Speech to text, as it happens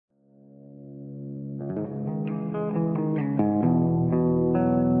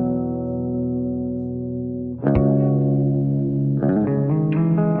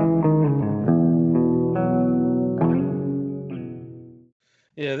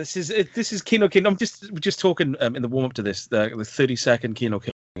Yeah, this is Kino Kingdom. I'm just talking in the warm up to this, the 30-second Kino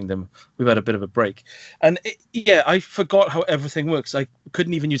Kingdom. We've had a bit of a break, and I forgot how everything works. I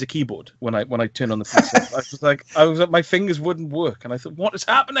couldn't even use a keyboard when I turned on the PC. I was like, my fingers wouldn't work, and I thought, what is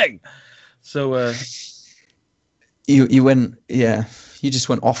happening? So you went, you just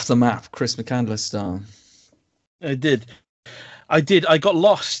went off the map, Chris McCandless style. I did. I got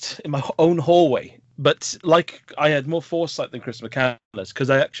lost in my own hallway. But like I had more foresight than Chris McCandless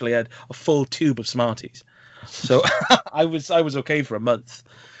because I actually had a full tube of Smarties, so I was okay for a month.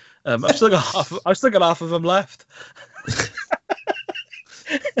 I've still got half of them left.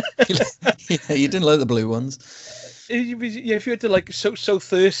 Yeah, you didn't like the blue ones. Yeah, if you had to like so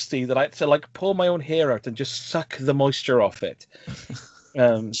thirsty that I had to like pull my own hair out and just suck the moisture off it.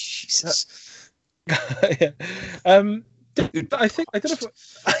 Jesus. Yeah. I don't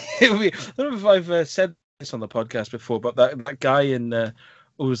know if I've said this on the podcast before, but that guy who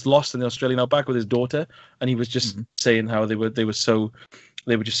was lost in the Australian outback with his daughter, and he was just saying how they were just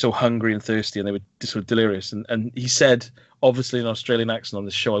so hungry and thirsty, and they were just sort of delirious. And he said, obviously, an Australian accent on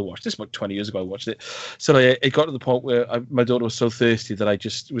this show I watched. This was about 20 years ago. I watched it. So it got to the point where my daughter was so thirsty that I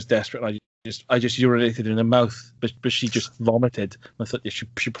just was desperate, and I just urinated in her mouth, but she just vomited. I thought, yeah, she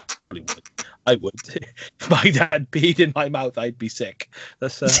probably would. I would. If my dad peed in my mouth, I'd be sick.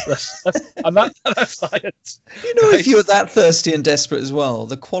 That's science. You know, if you were that thirsty and desperate as well,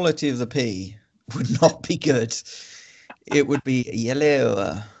 the quality of the pee would not be good. It would be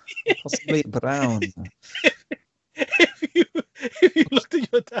yellow, possibly brown. If you looked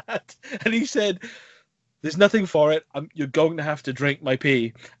at your dad and he said, "There's nothing for it. You're going to have to drink my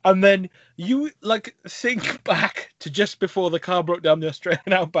pee," and then you like think back to just before the car broke down the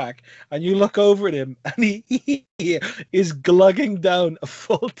Australian outback, and you look over at him, and he is glugging down a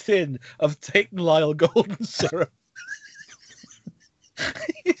full tin of Tate and Lyle golden syrup.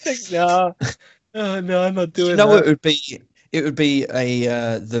 You think, no, I'm not doing that. No, it would be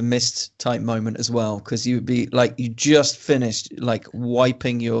a the mist type moment as well, because you would be like, you just finished like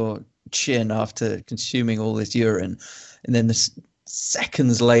wiping your chin after consuming all this urine, and then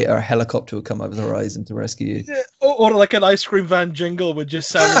seconds later a helicopter will come over the horizon to rescue you. Yeah, or like an ice cream van jingle would just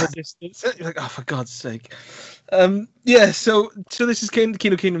sound in the distance. You're like, oh, for God's sake. So this is Kino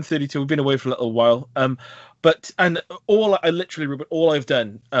Kingdom 32. We've been away for a little while. But all I've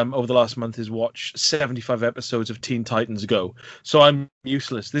done over the last month is watch 75 episodes of Teen Titans Go. So I'm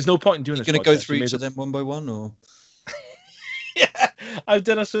useless. There's no point in doing this. You're going to go through each of them one by one, or? Yeah, I've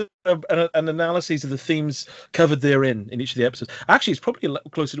done an analysis of the themes covered therein in each of the episodes. Actually, it's probably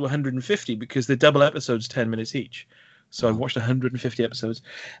closer to 150 because they're double episodes, 10 minutes each. So I've watched 150 episodes.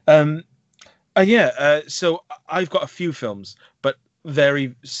 So I've got a few films, but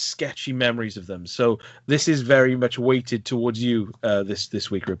very sketchy memories of them. So this is very much weighted towards you this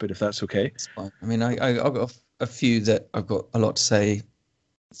week, Rupert, if that's okay. It's fine. I mean, I've got a few that I've got a lot to say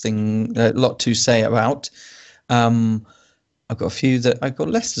about. I've got a few that I've got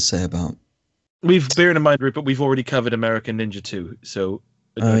less to say about. Bearing in mind, Rupert, we've already covered American Ninja 2, so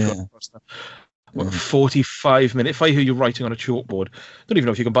 45 minutes. If I hear you writing on a chalkboard, I don't even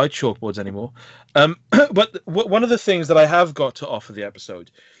know if you can buy chalkboards anymore. But one of the things that I have got to offer the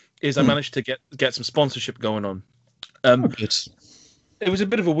episode is I managed to get some sponsorship going on. It was a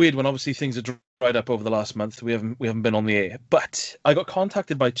bit of a weird one. Obviously, things are dried up over the last month. We haven't been on the air, but I got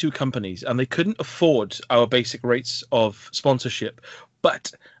contacted by two companies, and they couldn't afford our basic rates of sponsorship.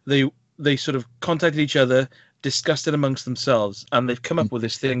 But they sort of contacted each other, discussed it amongst themselves, and they've come up with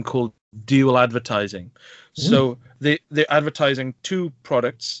this thing called dual advertising. So they're advertising two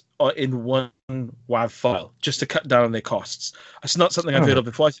products in one WAV file just to cut down on their costs. It's not something I've heard of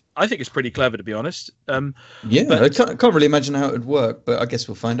before. I think it's pretty clever, to be honest. I can't really imagine how it would work, but I guess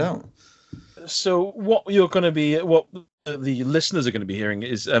we'll find out. So what the listeners are going to be hearing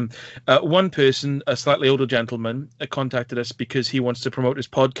is one person, a slightly older gentleman, contacted us because he wants to promote his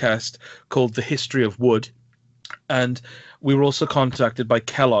podcast called The History of Wood. And we were also contacted by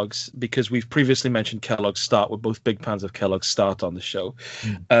Kellogg's because we've previously mentioned Kellogg's Start. We're both big fans of Kellogg's Start on the show.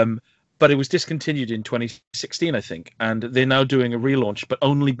 But it was discontinued in 2016, I think. And they're now doing a relaunch, but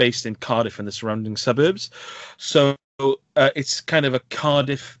only based in Cardiff and the surrounding suburbs. So it's kind of a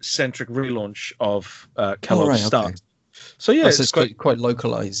Cardiff-centric relaunch of Kellogg's Start. So yeah, it's quite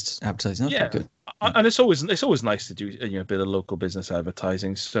localized advertising. That's good. And it's always nice to do a bit of local business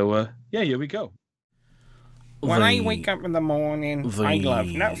advertising. So here we go. When I wake up in the morning, I love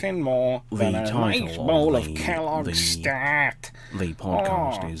nothing more than a nice bowl of Kellogg's Stat. The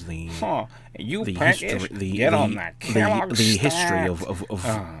podcast is the history. Get on that Kellogg's the Stat. history of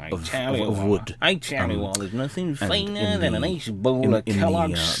wood. I tell you all, there's nothing finer than a nice bowl of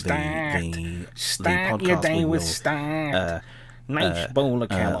Kellogg's Stat. Start your day with Stat. Nice bowl of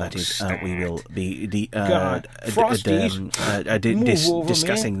Kellogg's Stat. We will be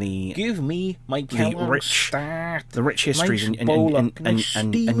discussing the give me my Kellogg's Stat. The rich histories nice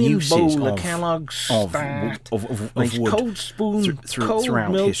and uses bowl of Kellogg's Stat. of nice wood cold spoon, cold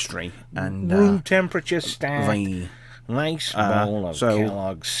throughout milk, history and room temperature Stat. Nice bowl of so,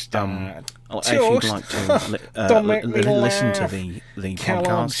 Kellogg's Stat. If you'd like to listen to the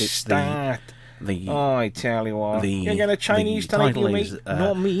podcast, it's Stat. I tell you what, you get a Chinese tonight, you mate,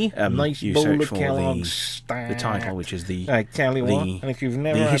 not me. Nice bowl of Kellogg's Stat. The title, which is I tell you what, and if you've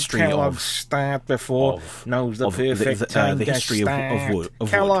never had Kellogg's Stat before, now's the perfect time the to history start.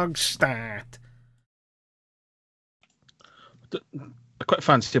 of Kellogg's Stat. I quite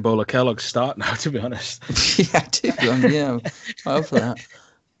fancy a bowl of Kellogg's Start now, to be honest. Yeah, I do. Yeah, I hope for that.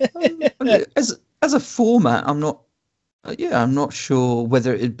 As a format, I'm not sure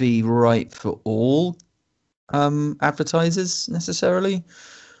whether it'd be right for all advertisers necessarily.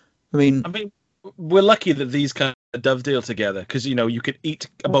 I mean, we're lucky that these kind of dovetail together because you could eat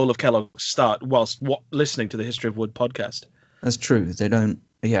a bowl of Kellogg's Start whilst listening to the History of Wood podcast. That's true. They don't.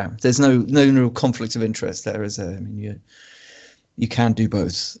 Yeah, there's no real conflict of interest there, is there? I mean, you can do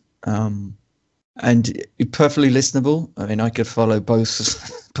both, and perfectly listenable. I mean, I could follow both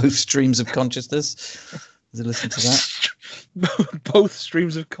streams of consciousness. Listen to that. Both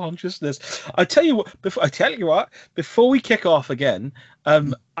streams of consciousness. I tell you what. Before we kick off again,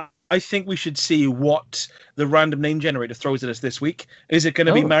 I think we should see what the random name generator throws at us this week. Is it going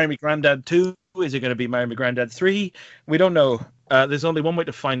to be Marry Me Grandad 2? Is it going to be Marry Me Grandad 3? We don't know. There's only one way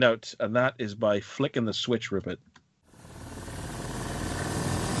to find out, and that is by flicking the switch, Rupert.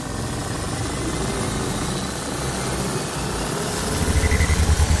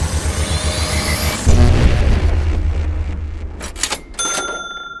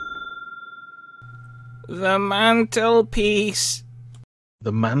 The mantelpiece.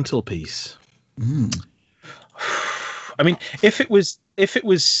 The mantelpiece. I mean, if it was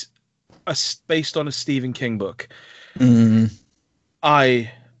based on a Stephen King book,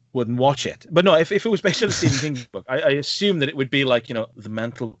 I wouldn't watch it. But no, if it was based on a Stephen King book, I assume that it would be like the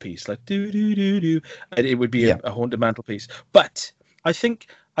mantelpiece, like do do do do, and it would be a haunted mantelpiece. But I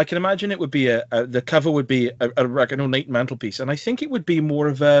think I can imagine it would be the cover would be like an ornate mantelpiece, and I think it would be more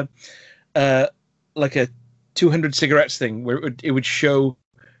of a like a 200 cigarettes thing where it would show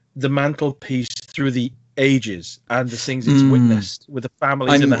the mantelpiece through the ages and the things it's witnessed with the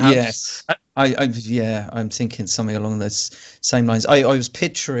families in the house. Yes, I'm thinking something along those same lines. I was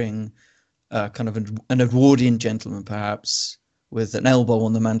picturing kind of an Edwardian gentleman, perhaps, with an elbow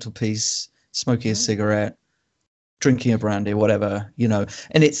on the mantelpiece, smoking a cigarette, drinking a brandy, whatever,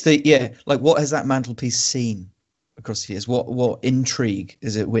 And it's like what has that mantelpiece seen across the years? What intrigue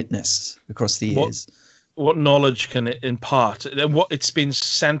is it witnessed across the years? What knowledge can it impart? And what it's been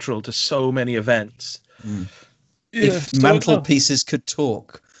central to so many events. If mantelpieces could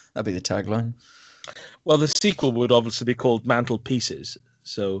talk, that'd be the tagline. Well, the sequel would obviously be called Mantelpieces.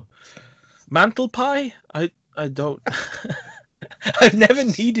 So, mantle pie? I don't. I've never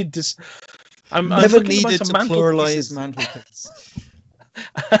needed to. I'm never needed to pluralize mantelpiece.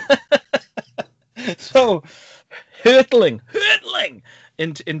 So, hurtling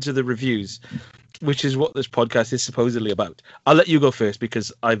into the reviews, which is what this podcast is supposedly about. I'll let you go first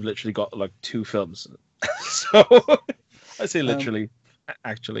because I've literally got like 2 films. So I say literally,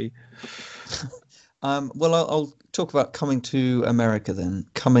 actually. Well, I'll talk about Coming to America then.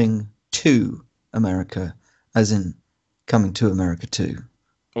 Coming to America, as in Coming to America 2.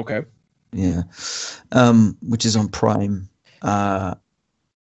 Okay. Yeah. Which is on Prime.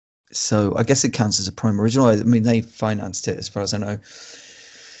 So I guess it counts as a Prime original. I mean, they financed it as far as I know.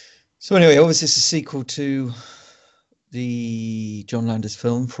 So anyway, obviously it's a sequel to the John Landis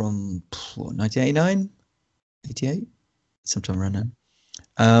film from 1989, 88, sometime around then.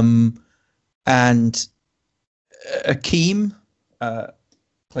 And Akeem,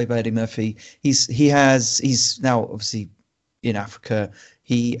 played by Eddie Murphy, he's now obviously in Africa.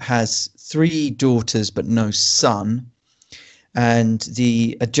 He has 3 daughters but no son, and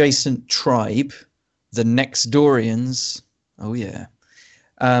the adjacent tribe, the Nextdorians,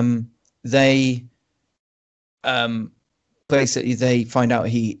 they basically they find out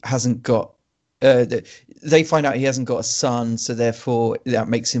he hasn't got they find out he hasn't got a son, so therefore that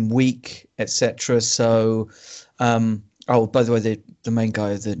makes him weak, etc. So, oh, by the way, the main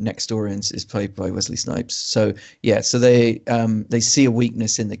guy of the Nextorians is played by Wesley Snipes. So yeah, so they see a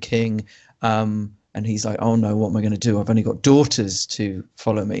weakness in the king, and he's like, oh no, what am I going to do? I've only got daughters to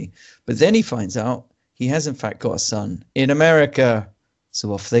follow me. But then he finds out he has in fact got a son in America.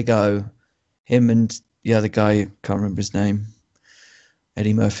 So off they go, him and the other guy, can't remember his name,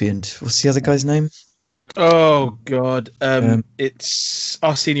 Eddie Murphy, and what's the other guy's name? Oh God, it's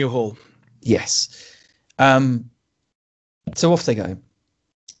Arsenio Hall. Yes. So off they go,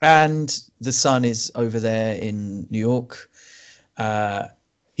 and the son is over there in New York.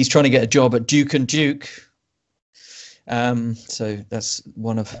 He's trying to get a job at Duke and Duke. So that's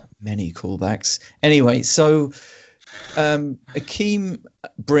one of many callbacks. Anyway, so Akeem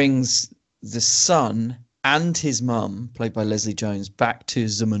brings the son and his mum, played by Leslie Jones, back to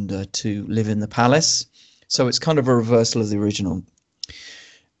Zamunda to live in the palace. So it's kind of a reversal of the original.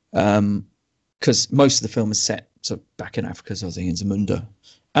 Because most of the film is set back in Africa, so I think in Zamunda.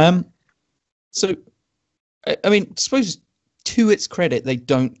 So, I mean, suppose to its credit, they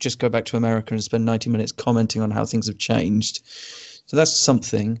don't just go back to America and spend 90 minutes commenting on how things have changed. So that's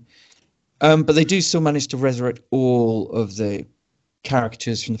something. But they do still manage to resurrect all of the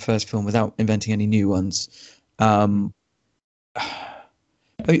characters from the first film without inventing any new ones. I mean,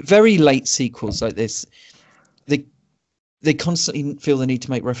 very late sequels like this, they constantly feel the need to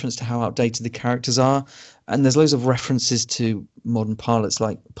make reference to how outdated the characters are, and there's loads of references to modern parlance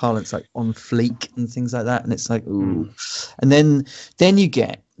like on fleek and things like that, and it's like, ooh. And then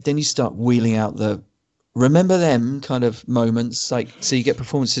you start wheeling out the remember them kind of moments, like, so you get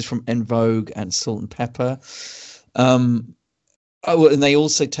performances from En Vogue and Salt and Pepper. And they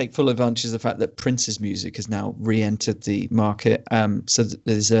also take full advantage of the fact that Prince's music has now re-entered the market, so that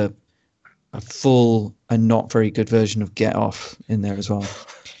there's a full and not very good version of Get Off in there as well.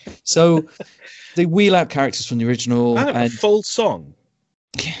 So they wheel out characters from the original. And a full song.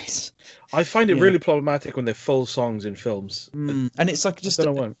 Yes. I find it really problematic when they're full songs in films. And it's like just... I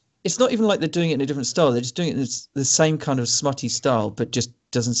don't know why. It's not even like they're doing it in a different style. They're just doing it in the same kind of smutty style, but just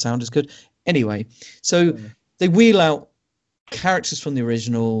doesn't sound as good. Anyway, so they wheel out characters from the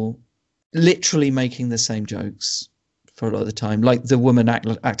original, literally making the same jokes for a lot of the time, like the woman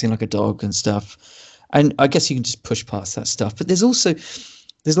acting like a dog and stuff. And I guess you can just push past that stuff. But there's loads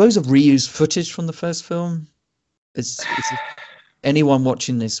of reused footage from the first film. It's anyone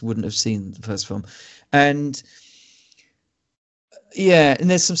watching this wouldn't have seen the first film. And yeah, and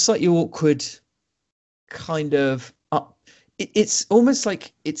there's some slightly awkward kind of it's almost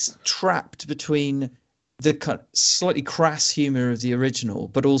like it's trapped between the kind of slightly crass humor of the original,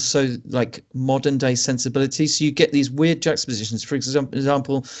 but also like modern day sensibility. So you get these weird juxtapositions. For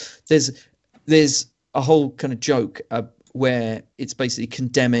example, there's a whole kind of joke where it's basically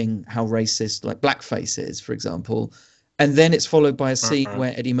condemning how racist like blackface is, for example, and then it's followed by a scene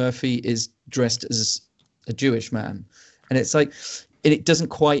where Eddie Murphy is dressed as a Jewish man, and it's like it doesn't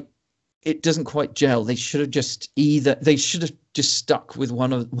quite gel. They should have just stuck with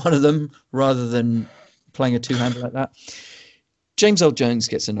one of them rather than playing a two-hander like that. James Earl Jones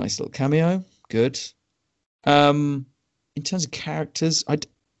gets a nice little cameo. Good. In terms of characters,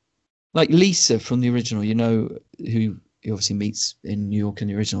 like Lisa from the original, you know, who he obviously meets in New York in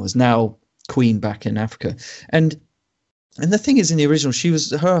the original, is now Queen back in Africa. And the thing is, in the original,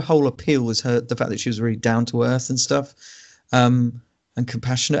 her whole appeal was the fact that she was really down to earth and stuff, and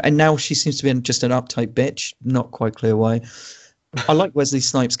compassionate. And now she seems to be just an uptight bitch. Not quite clear why. I like Wesley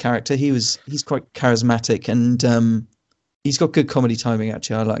Snipes' character. He's quite charismatic, and he's got good comedy timing.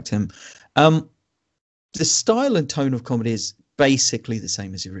 Actually, I liked him. The style and tone of comedy is basically the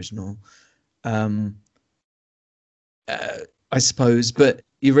same as the original, I suppose. But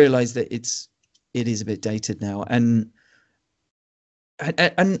you realise that it is a bit dated now, and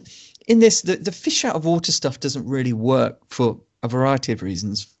in this, the fish out of water stuff doesn't really work for a variety of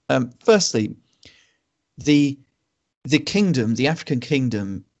reasons. Firstly, the kingdom, the African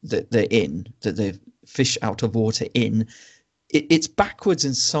kingdom that they're in, that they fish out of water in, it's backwards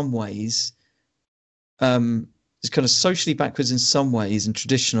in some ways. It's kind of socially backwards in some ways and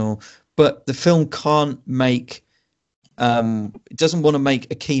traditional, but the film can't make, it doesn't want to make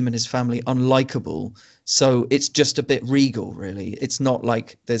Akeem and his family unlikable. So it's just a bit regal, really. It's not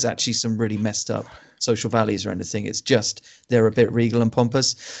like there's actually some really messed up social values or anything. It's just they're a bit regal and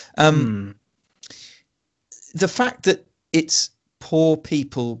pompous. The fact that it's poor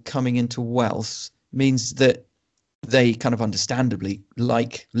people coming into wealth means that they kind of understandably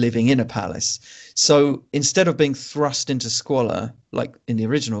like living in a palace. So instead of being thrust into squalor, like in the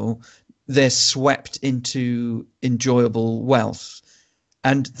original, they're swept into enjoyable wealth.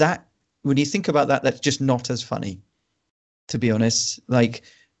 And that, when you think about that, that's just not as funny, to be honest. Like,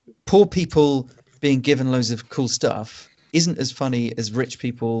 poor people being given loads of cool stuff isn't as funny as rich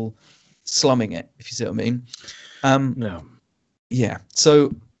people slumming it, if you see what I mean. No. Yeah.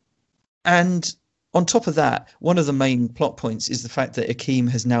 So, and on top of that, one of the main plot points is the fact that Akeem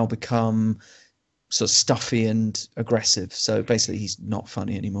has now become sort of stuffy and aggressive. So basically, he's not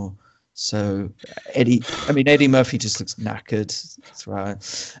funny anymore. So Eddie Murphy just looks knackered throughout.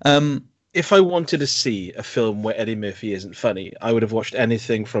 If I wanted to see a film where Eddie Murphy isn't funny, I would have watched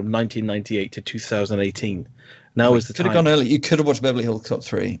anything from 1998 to 2018. Now is the time. You could have gone early. You could have watched Beverly Hills Cop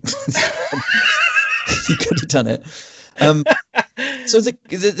 3. You could have done it. So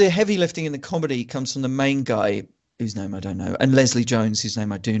the heavy lifting in the comedy comes from the main guy, whose name I don't know, and Leslie Jones, whose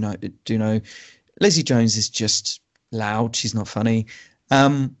name I do know. Leslie Jones is just loud. She's not funny.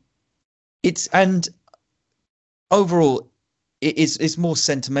 And overall, it's more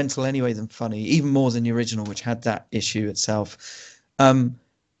sentimental anyway than funny, even more than the original, which had that issue itself.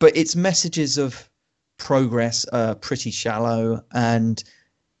 But its messages of progress are pretty shallow, and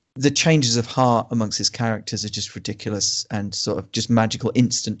the changes of heart amongst his characters are just ridiculous and sort of just magical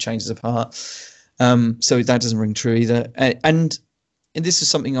instant changes of heart. So that doesn't ring true either. And this is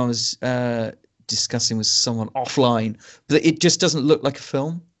something I was discussing with someone offline, that it just doesn't look like a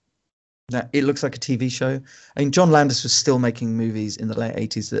film. That it looks like a TV show. I mean, John Landis was still making movies in the late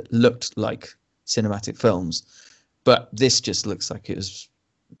 80s that looked like cinematic films, but this just looks like it was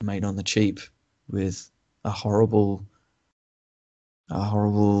made on the cheap with a horrible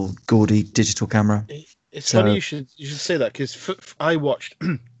gaudy digital camera. It's funny you should say that, because I watched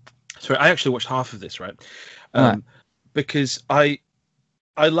I actually watched half of this, right? Because I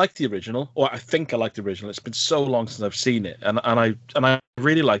liked the original, or I think I liked the original. It's been so long since I've seen it, and I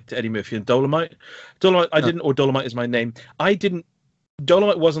really liked Eddie Murphy and Dolomite. Or Dolomite Is My Name.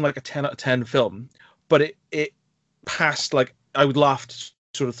 Dolomite wasn't like a 10 out of 10 film, but it passed, like, I would laugh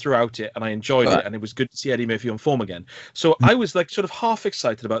sort of throughout it, and I enjoyed it, and it was good to see Eddie Murphy on form again. So I was like sort of half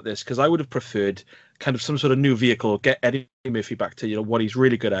excited about this, because I would have preferred kind of some sort of new vehicle, get Eddie Murphy back to, what he's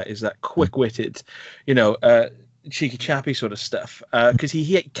really good at is that quick-witted, cheeky chappy sort of stuff, because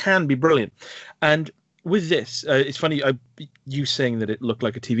he can be brilliant. And with this, it's funny, you saying that it looked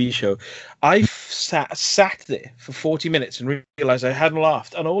like a TV show. I sat there for 40 minutes and realized I hadn't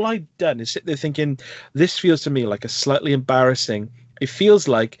laughed, and all I'd done is sit there thinking, this feels to me like a slightly embarrassing. It feels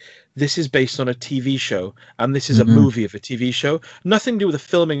like this is based on a TV show, and this is a movie of a TV show. Nothing to do with the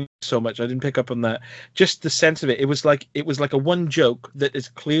filming so much. I didn't pick up on that. Just the sense of it. It was like a one joke that has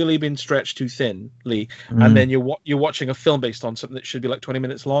clearly been stretched too thinly, and then you're watching a film based on something that should be like 20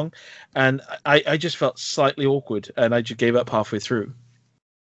 minutes long, and I just felt slightly awkward, and I just gave up halfway through.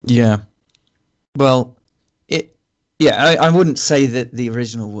 Yeah. Well, I wouldn't say that the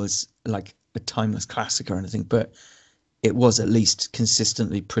original was like a timeless classic or anything, but it was at least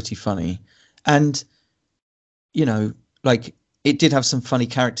consistently pretty funny. And, like, it did have some funny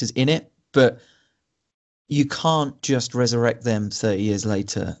characters in it, but you can't just resurrect them 30 years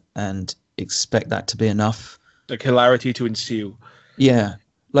later and expect that to be enough. Like hilarity to ensue. Yeah.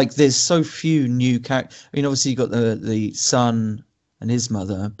 Like, there's so few new characters. I mean, obviously you got the son and his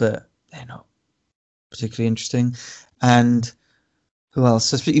mother, but they're not particularly interesting. And who else?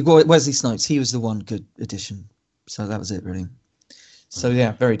 So you got Wesley Snipes. He was the one good addition. So that was it, really. So,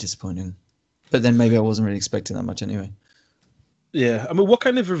 yeah, very disappointing. But then maybe I wasn't really expecting that much anyway. Yeah. I mean, what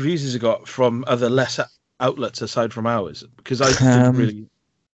kind of reviews has it got from other lesser outlets aside from ours? Because I didn't really...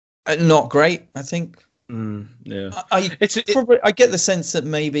 Not great, I think. Yeah. I get the sense that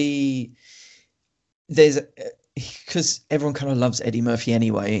maybe there's... Because everyone kind of loves Eddie Murphy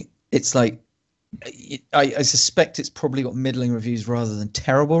anyway. It's like... I suspect it's probably got middling reviews rather than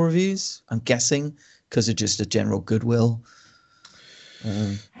terrible reviews, I'm guessing, because of just a general goodwill.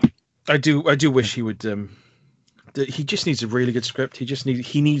 I do wish he would. He just needs a really good script.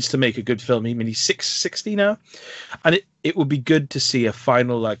 He needs to make a good film. I mean, he's 60 now, and it would be good to see a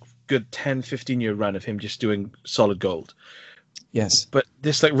final, like, good 10-15 year run of him just doing solid gold. Yes, but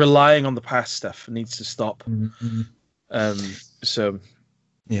this, like, relying on the past stuff needs to stop. So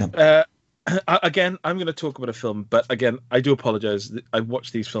yeah. Again, I'm going to talk about a film, but again, I do apologize. I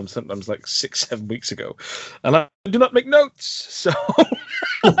watch these films sometimes like 6-7 weeks ago, and I do not make notes. So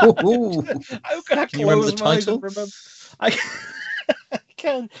I'm going to close my eyes and remember. I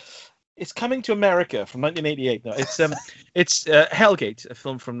can. It's Coming to America from 1988. No, it's Hellgate, a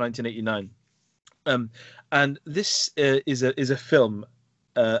film from 1989. And this is a film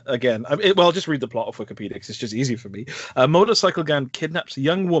again, I'll just read the plot of Wikipedia because it's just easy for me. A motorcycle gang kidnaps a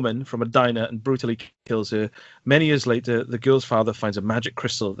young woman from a diner and brutally kills her. Many years later, the girl's father finds a magic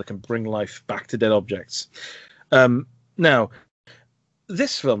crystal that can bring life back to dead objects. Now,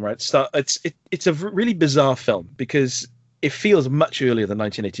 this film, right? It's a really bizarre film because it feels much earlier than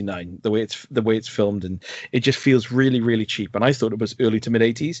 1989. The way it's filmed, and it just feels really, really cheap. And I thought it was early to mid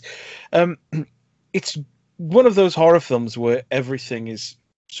 80s. It's one of those horror films where everything is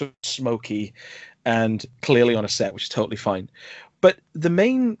sort of smoky and clearly on a set, which is totally fine. But the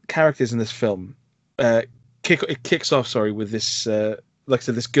main characters in this film kicks off with this, like I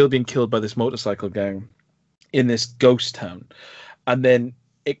said, this girl being killed by this motorcycle gang in this ghost town, and then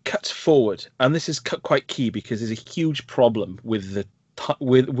it cuts forward, and this is quite key because there's a huge problem with the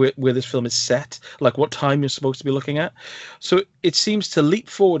where this film is set, like what time you're supposed to be looking at. So it seems to leap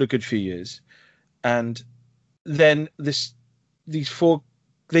forward a good few years, and then these four,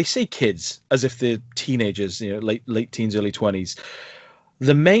 they say kids as if they're teenagers, late teens, early 20s.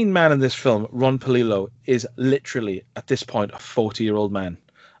 The main man in this film, Ron Palillo, is literally at this point a 40-year-old man.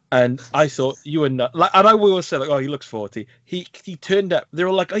 And I thought, you were not, like, and I will always say, like, oh, he looks 40. He turned up. They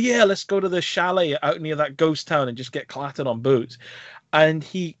were like, oh yeah, let's go to the chalet out near that ghost town and just get clattered on booze. And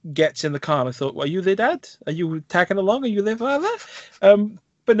he gets in the car, and I thought, well, are you their dad? Are you tagging along? Are you their father?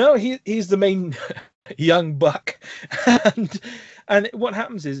 But no, he's the main young buck. And what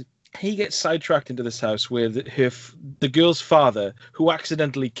happens is he gets sidetracked into this house where the girl's father, who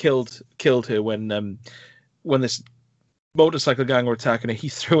accidentally killed her when this motorcycle gang were attacking her, he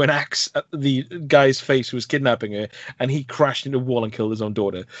threw an axe at the guy's face who was kidnapping her, and he crashed into a wall and killed his own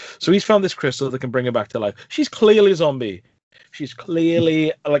daughter. So he's found this crystal that can bring her back to life. She's clearly a zombie. She's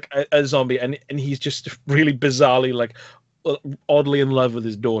clearly like a zombie, and he's just really bizarrely, like, oddly in love with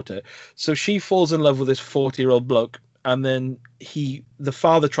his daughter. So she falls in love with this 40-year-old bloke, and then the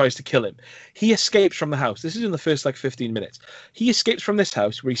father tries to kill him. He escapes from the house. This is in the first 15 minutes. He escapes from this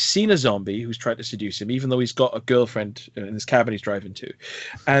house where he's seen a zombie who's tried to seduce him, even though he's got a girlfriend in this cabin he's driving to.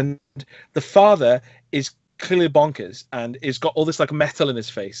 And the father is clearly bonkers and has got all this metal in his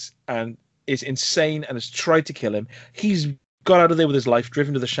face and is insane and has tried to kill him. He's got out of there with his life,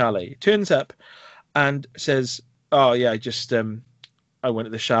 driven to the chalet. Turns up and says, oh yeah, I went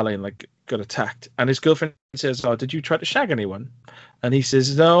to the chalet and got attacked. And his girlfriend says, oh, did you try to shag anyone? And he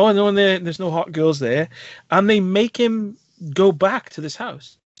says, no one there. There's no hot girls there. And they make him go back to this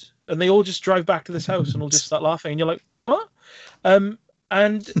house. And they all just drive back to this house and all just start laughing. And you're like, what? And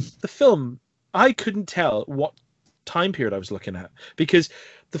the film, I couldn't tell what time period I was looking at, because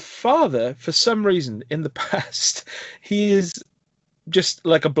the father, for some reason, in the past, he is just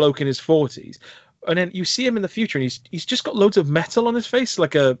like a bloke in his 40s. And then you see him in the future, and he's just got loads of metal on his face,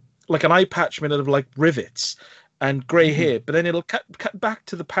 like an eye patch made out of rivets and grey hair. But then it'll cut back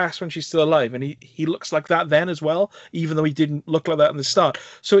to the past when she's still alive, and he looks like that then as well, even though he didn't look like that in the start.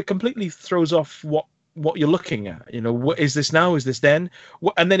 So it completely throws off what you're looking at. What is this now? Is this then?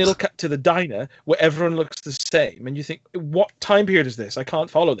 And then it'll cut to the diner where everyone looks the same, and you think, what time period is this? I can't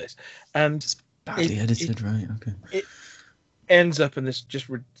follow this. And it's badly edited, right? Okay. It ends up in this just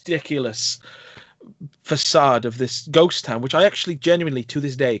ridiculous facade of this ghost town, which I actually genuinely to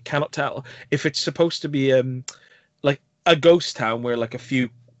this day cannot tell if it's supposed to be a ghost town where a few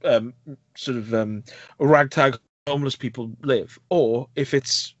ragtag homeless people live, or if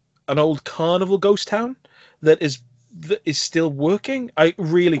it's an old carnival ghost town that is still working. I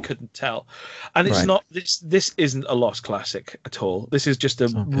really couldn't tell. And it's not this isn't a lost classic at all. This is just a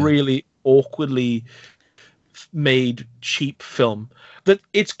really awkwardly made cheap film that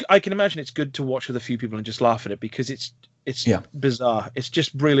I can imagine it's good to watch with a few people and just laugh at it, because it's bizarre. It's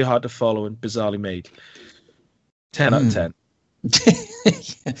just really hard to follow and bizarrely made. 10 out of 10.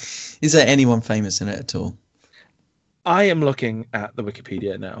 Is there anyone famous in it at all? I am looking at the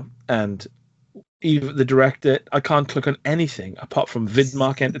Wikipedia now, and even the director, I can't click on anything apart from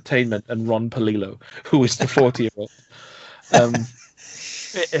Vidmark Entertainment and Ron Palillo, who is the 40-year-old.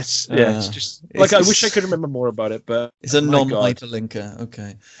 It's just I wish I could remember more about it, but it's a non-hyperlinker.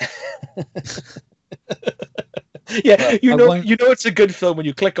 Okay. Yeah, you know it's a good film when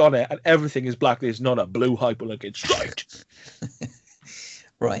you click on it and everything is black. There's not a blue hyperlink. It's striped.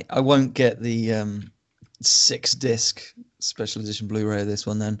 Right. I won't get the 6-disc special edition Blu-ray of this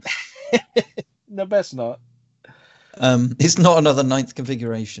one then. No, best not. It's not another 9th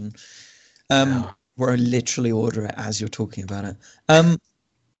configuration. Where I literally order it as you're talking about it.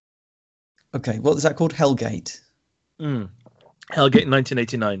 Okay, what was that called? Hellgate. Hellgate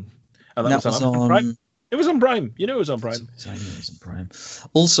 1989. And that was on Prime. It was on Prime. It was on Prime. Sorry, it was on Prime.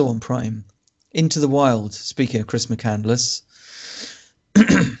 Also on Prime, Into the Wild. Speaking of Chris McCandless,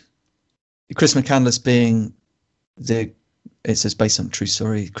 Chris McCandless being it says based on a true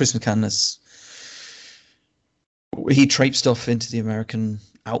story. Chris McCandless, he traipsed off into the American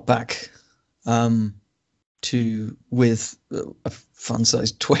outback with a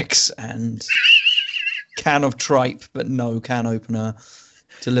fun-sized Twix and can of tripe, but no can opener,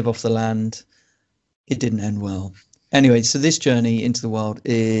 to live off the land. It didn't end well. Anyway, so this journey into the world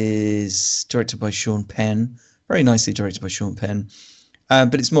is directed by Sean Penn, very nicely directed by Sean Penn,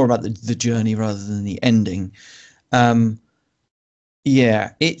 but it's more about the journey rather than the ending.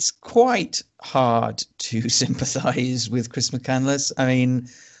 Yeah, it's quite hard to sympathise with Chris McCandless. I mean,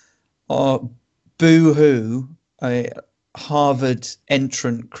 boo-hoo, Harvard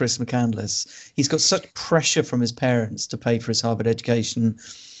entrant Chris McCandless. He's got such pressure from his parents to pay for his Harvard education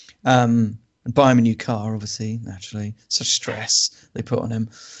and buy him a new car, obviously, naturally. Such stress they put on him.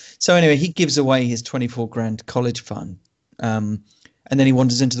 So anyway, he gives away his 24 grand college fund. And then he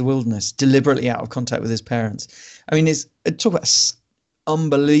wanders into the wilderness, deliberately out of contact with his parents. I mean, talk about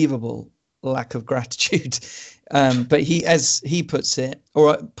unbelievable lack of gratitude. But he, as he puts it,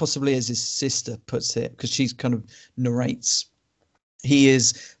 or possibly as his sister puts it, because she kind of narrates, he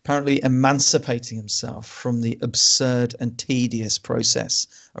is apparently emancipating himself from the absurd and tedious process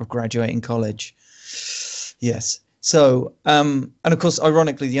of graduating college. Yes. So, and of course,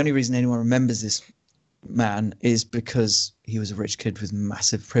 ironically, the only reason anyone remembers this man is because he was a rich kid with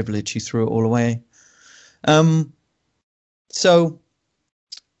massive privilege who threw it all away. So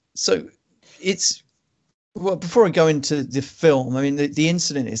it's, well, before I go into the film, I mean, the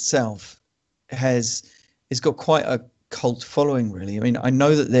incident itself has got quite a cult following, really. I mean, I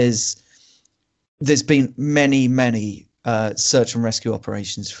know that there's been many search and rescue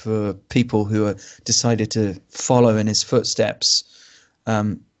operations for people who are decided to follow in his footsteps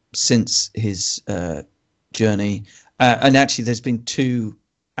since his journey. And actually, there's been 2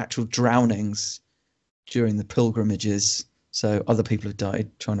 actual drownings during the pilgrimages. So other people have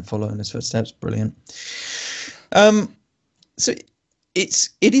died trying to follow in his footsteps. Brilliant. So it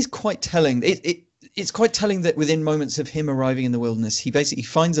is quite telling. It's quite telling that within moments of him arriving in the wilderness, he basically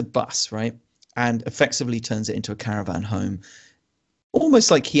finds a bus, right, and effectively turns it into a caravan home. Almost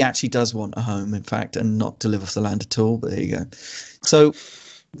like he actually does want a home, in fact, and not to live off the land at all. But there you go. So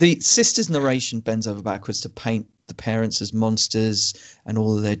the sister's narration bends over backwards to paint the parents as monsters and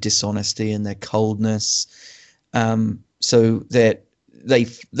all of their dishonesty and their coldness. So they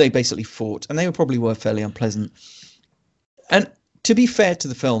basically fought, and they probably were fairly unpleasant. And to be fair to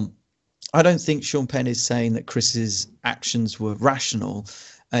the film, I don't think Sean Penn is saying that Chris's actions were rational.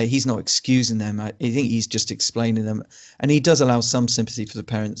 He's not excusing them. I think he's just explaining them. And he does allow some sympathy for the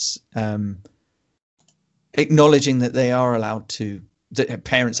parents, acknowledging that that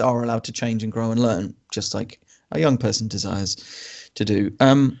parents are allowed to change and grow and learn, just like a young person desires to do.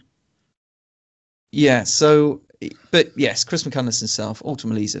 Yeah, so, but yes, Chris McCandless himself,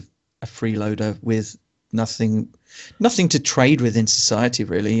 ultimately he's a freeloader with nothing to trade with in society,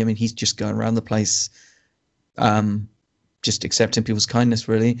 really. I mean, he's just going around the place, just accepting people's kindness,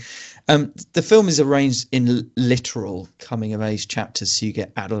 really. The film is arranged in literal coming of age chapters, so you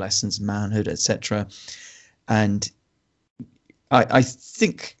get adolescence, manhood, etc. And I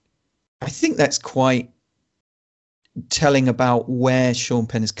think that's quite telling about where Sean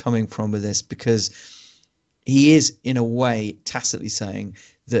Penn is coming from with this, because he is in a way tacitly saying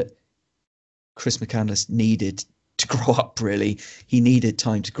that Chris McCandless needed to grow up. Really, he needed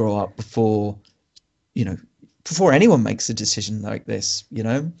time to grow up before anyone makes a decision like this,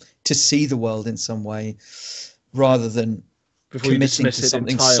 to see the world in some way rather than before committing to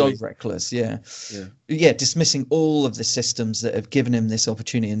something entirely. So reckless. Yeah, dismissing all of the systems that have given him this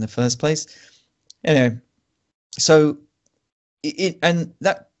opportunity in the first place. Anyway, so it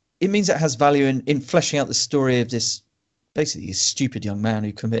means it has value in fleshing out the story of this basically a stupid young man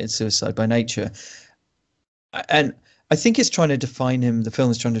who committed suicide by nature. And I think it's trying to define him, the film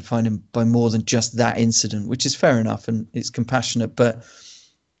is trying to define him by more than just that incident, which is fair enough and it's compassionate, but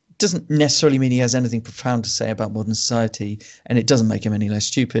doesn't necessarily mean he has anything profound to say about modern society, and it doesn't make him any less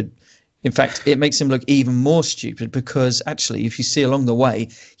stupid. In fact, it makes him look even more stupid, because actually, if you see along the way,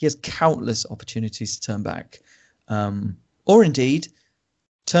 he has countless opportunities to turn back, or indeed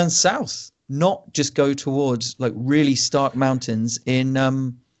turn south, not just go towards like really stark mountains in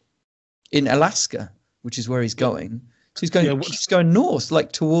Alaska, which is where he's going. So he's going north,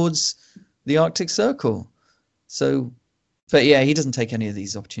 like towards the Arctic Circle. So, but yeah, he doesn't take any of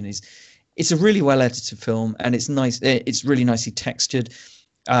these opportunities. It's a really well edited film, and it's nice. It's really nicely textured,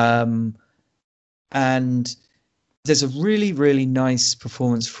 and there's a really, really nice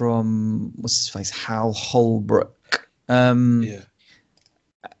performance from what's his face, Hal Holbrook.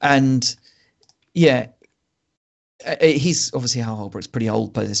 And Yeah, he's obviously Hal Holbrook's pretty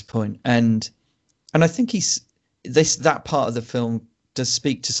old by this point, and I think that part of the film does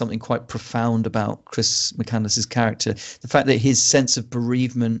speak to something quite profound about Chris McCandless's character. The fact that his sense of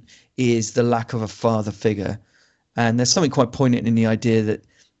bereavement is the lack of a father figure, and there's something quite poignant in the idea that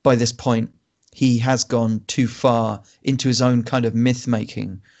by this point he has gone too far into his own kind of myth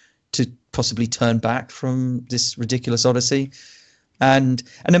making to possibly turn back from this ridiculous odyssey. And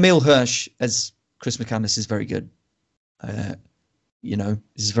Emile Hirsch as Chris McCandless is very good. This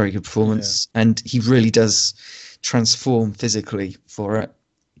is a very good performance, and he really does transform physically for it.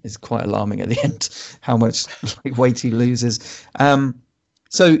 It's quite alarming at the end how much weight he loses.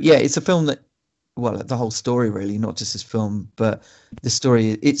 So yeah, it's a film that, well, the whole story really, not just this film, but the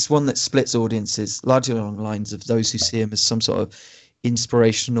story, it's one that splits audiences largely along the lines of those who see him as some sort of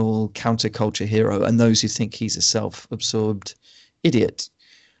inspirational counterculture hero and those who think he's a self-absorbed idiot.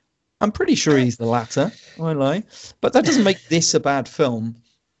 I'm pretty sure he's the latter, I won't lie. But that doesn't make this a bad film,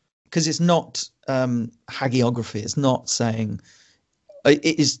 because it's not hagiography. It's not saying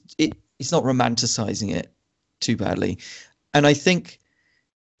it's not romanticizing it too badly. And I think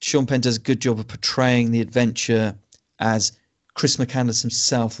Sean Penn does a good job of portraying the adventure as Chris McCandless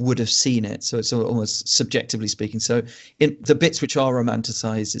himself would have seen it. So it's almost subjectively speaking. So in the bits which are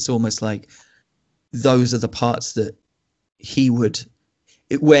romanticized, it's almost like those are the parts that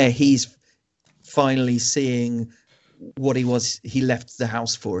where he's finally seeing what he left the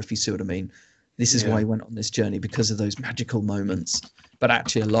house for, if you see what I mean. This is why he went on this journey, because of those magical moments. But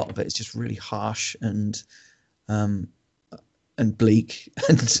actually a lot of it is just really harsh and bleak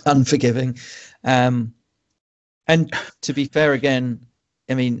and unforgiving. And to be fair again,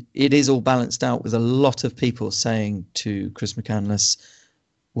 I mean, it is all balanced out with a lot of people saying to Chris McCandless,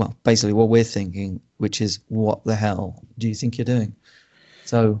 well, basically what we're thinking, which is, what the hell do you think you're doing?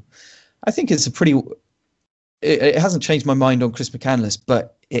 So I think it's it hasn't changed my mind on Chris McCandless,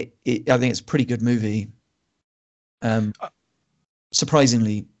 but I think it's a pretty good movie.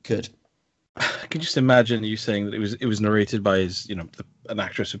 Surprisingly good. I can just imagine you saying that it was narrated by his, an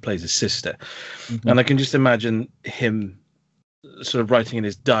actress who plays his sister. Mm-hmm. And I can just imagine him sort of writing in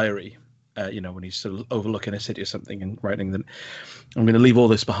his diary, when he's sort of overlooking a city or something and writing that I'm going to leave all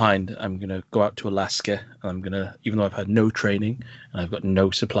this behind. I'm going to go out to Alaska. And I'm going to, even though I've had no training and I've got no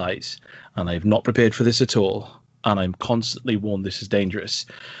supplies and I've not prepared for this at all, and I'm constantly warned this is dangerous,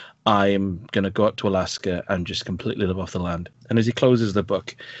 I am going to go out to Alaska and just completely live off the land. And as he closes the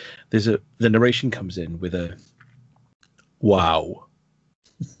book, the narration comes in with a wow.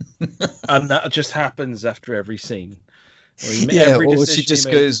 And that just happens after every scene. Or she just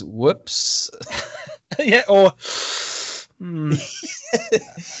goes, whoops. Yeah, or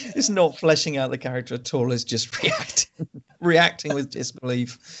it's not fleshing out the character at all. It's just reacting with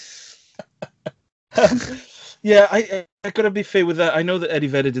disbelief. Yeah, I got to be fair with that. I know that Eddie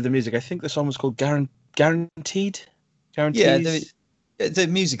Vedder did the music. I think the song was called Guaranteed. Yeah, the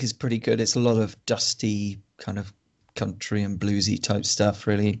music is pretty good. It's a lot of dusty kind of country and bluesy type stuff,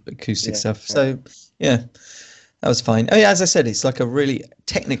 really acoustic stuff. So yeah, that was fine. Oh yeah, as I said, it's like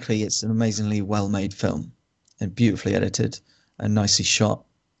technically it's an amazingly well made film and beautifully edited and nicely shot,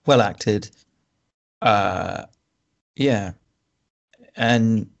 well acted. Yeah,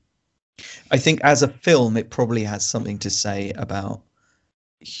 and I think as a film, it probably has something to say about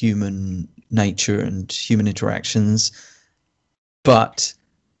human nature and human interactions, but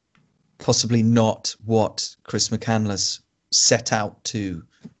possibly not what Chris McCandless set out to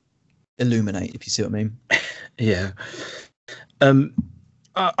illuminate, if you see what I mean. Yeah.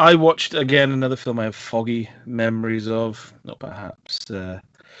 I watched again another film I have foggy memories of. Not perhaps.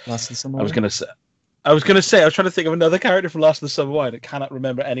 Last of the Summer Wine? I was gonna say I was trying to think of another character from Last of the Summer Wine. I cannot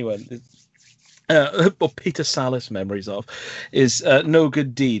remember anyone. What Peter Sallis memories of is No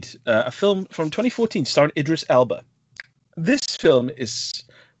Good Deed, a film from 2014 starring Idris Elba. This film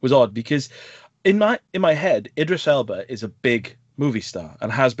was odd because in my head, Idris Elba is a big movie star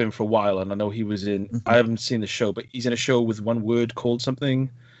and has been for a while. And I know he was in. Mm-hmm. I haven't seen the show, but he's in a show with one word called something.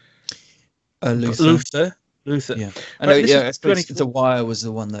 Luther. Yeah, I know. Yeah, The Wire was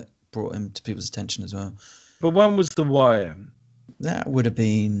the one that brought him to people's attention as well. But when was The Wire? That would have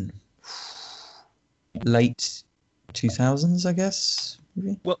been late 2000s, I guess.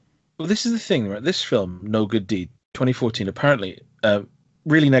 Maybe. Well, this is the thing, right? This film, No Good Deed, 2014, apparently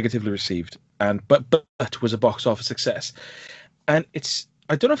really negatively received, but was a box office success. And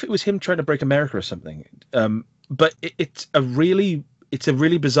I don't know if it was him trying to break America or something, but it's a really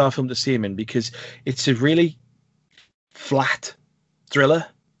bizarre film to see him in because it's a really flat thriller,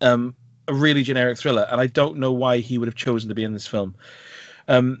 a really generic thriller, and I don't know why he would have chosen to be in this film.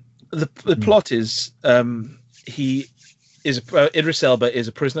 the plot is he is Idris Elba is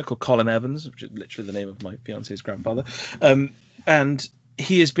a prisoner called Colin Evans, which is literally the name of my fiance's grandfather, and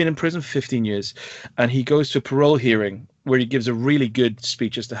he has been in prison for 15 years, and he goes to a parole hearing where he gives a really good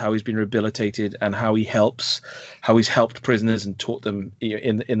speech as to how he's been rehabilitated and how he's helped prisoners and taught them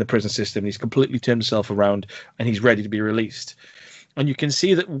in the prison system. He's completely turned himself around, and he's ready to be released. And you can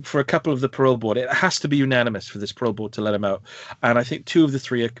see that for a couple of the parole board, it has to be unanimous for this parole board to let him out. And I think 2 of the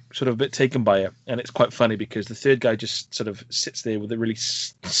 3 are sort of a bit taken by it. And it's quite funny because the third guy just sort of sits there with a really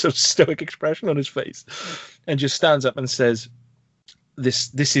sort of stoic expression on his face and just stands up and says,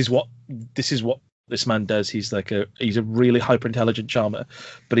 this is what this man does. He's a really hyper intelligent charmer,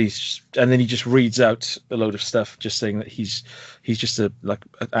 but then he just reads out a load of stuff just saying that he's just an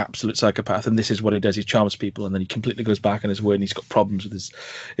absolute psychopath, and this is what he does. He charms people, and then he completely goes back on his word, and he's got problems with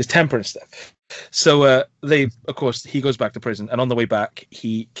his temper and stuff. So he goes back to prison, and on the way back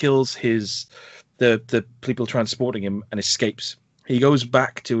he kills the people transporting him and escapes. He goes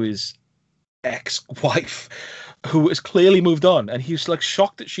back to his ex-wife, who has clearly moved on, and he's like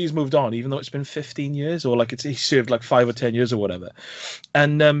shocked that she's moved on, even though it's been 15 years, or he served like 5 or 10 years or whatever,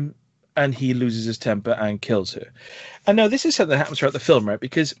 and he loses his temper and kills her. And now this is something that happens throughout the film, right?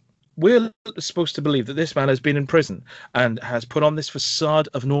 Because we're supposed to believe that this man has been in prison and has put on this facade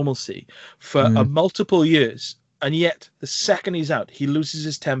of normalcy for multiple years, and yet the second he's out, he loses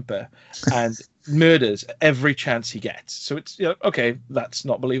his temper and murders every chance he gets. So it's okay, that's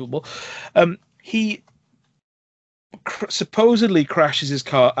not believable. He supposedly crashes his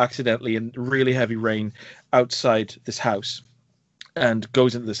car accidentally in really heavy rain outside this house and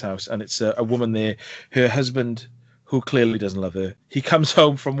goes into this house, and it's a woman there, her husband, who clearly doesn't love her. He comes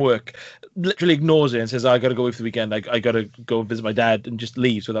home from work, literally ignores her and says, I got to go away for the weekend. I got to go visit my dad, and just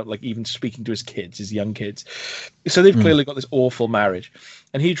leaves without even speaking to his kids, his young kids. So they've clearly got this awful marriage,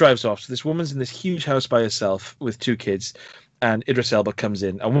 and he drives off. So this woman's in this huge house by herself with 2 kids, and Idris Elba comes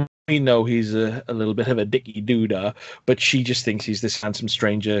in, and we know he's a little bit of a dicky doodah, but she just thinks he's this handsome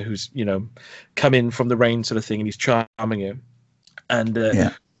stranger who's come in from the rain sort of thing, and he's charming her. And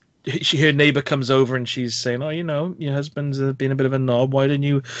her neighbor comes over, and she's saying, your husband's been a bit of a knob. Why didn't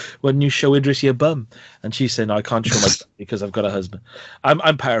you show Idris your bum? And she's saying, no, I can't show my bum because I've got a husband.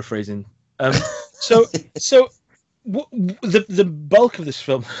 I'm paraphrasing. So the bulk of this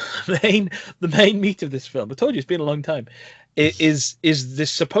film, the main meat of this film, I told you it's been a long time, is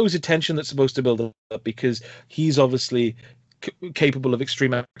this supposed tension that's supposed to build up, because he's obviously capable of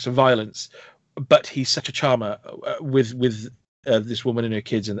extreme acts of violence, but he's such a charmer with this woman and her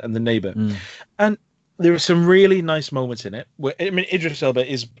kids and the neighbor. And there are some really nice moments in it where, Idris Elba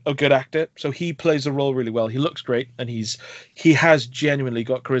is a good actor, so he plays the role really well. He looks great, and he has genuinely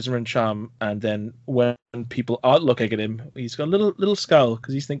got charisma and charm. And then when people aren't looking at him, he's got a little scowl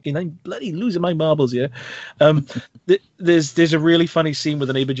because he's thinking, I'm bloody losing my marbles here. There's a really funny scene where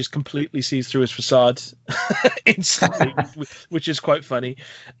the neighbor just completely sees through his facade instantly, which is quite funny.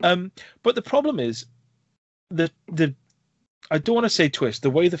 But the problem is the I don't want to say twist. The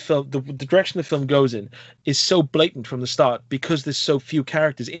way the film, the direction the film goes in, is so blatant from the start because there's so few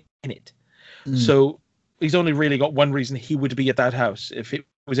characters in it. So he's only really got one reason he would be at that house.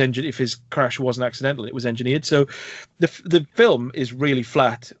 If his crash wasn't accidental, it was engineered. So the film is really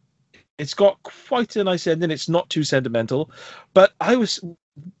flat. It's got quite a nice ending. It's not too sentimental, but I was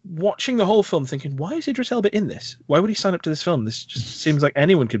watching the whole film thinking, why is Idris Elba in this? Why would he sign up to this film? This just seems like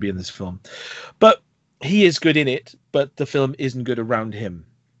anyone could be in this film, but he is good in it, but the film isn't good around him.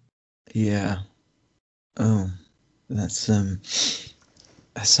 Yeah. Oh, that sounds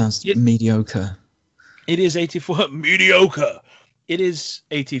mediocre. It is 84 mediocre. It is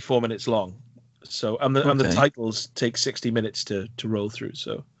 84 minutes long. So and the titles take 60 minutes to roll through.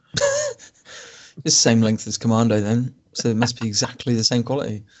 So it's the same length as Commando then. So it must be exactly the same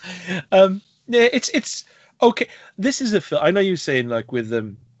quality. Yeah, it's okay. This is a film. I know you're saying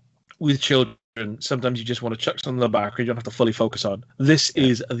with children, sometimes you just want to chuck something in the background you don't have to fully focus on. This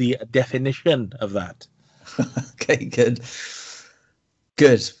is the definition of that. Okay, good.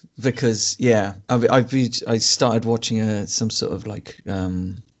 Because I started watching some sort of like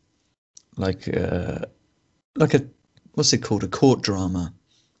a what's it called, a court drama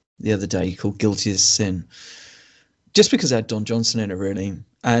the other day called Guilty as Sin, just because it had Don Johnson in it, really.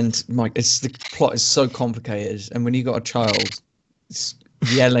 And the plot is so complicated, and when you got a child, it's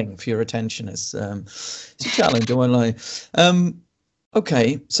yelling for your attention. It's a challenge, I won't lie.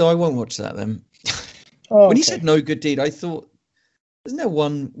 Okay, so I won't watch that then. When he said No Good Deed, I thought, isn't there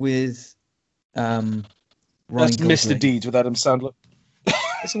one with Ryan Gosling? Mr. Deeds with Adam Sandler.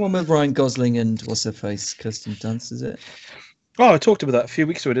 It's the one with Ryan Gosling and what's her face, Kirsten Dunst, is it? Oh, I talked about that a few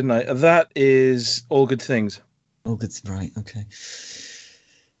weeks ago, didn't I? That is All Good Things. All Good, right? Okay.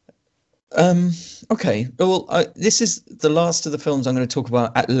 Okay. Well, this is the last of the films I'm going to talk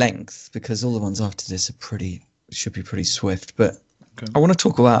about at length, because all the ones after this should be pretty swift. But okay. I want to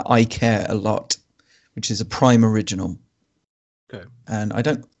talk about I Care a Lot, which is a Prime original. Okay. And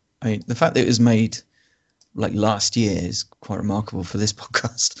the fact that it was made like last year is quite remarkable for this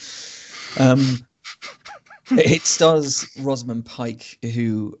podcast. It stars Rosamund Pike,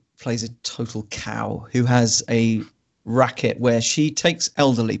 who plays a total cow, who has a racket where she takes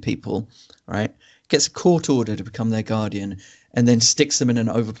elderly people, right, gets a court order to become their guardian, and then sticks them in an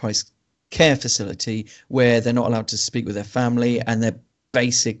overpriced care facility where they're not allowed to speak with their family, and they're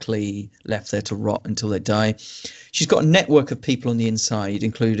basically left there to rot until they die. She's got a network of people on the inside,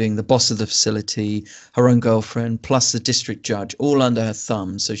 including the boss of the facility, her own girlfriend, plus the district judge, all under her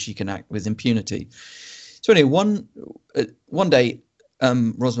thumb, so she can act with impunity. So anyway, one day,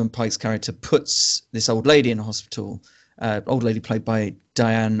 Rosamund Pike's character puts this old lady in a hospital, old lady played by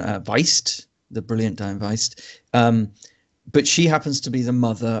Diane Weist, the brilliant Diane Weist, but she happens to be the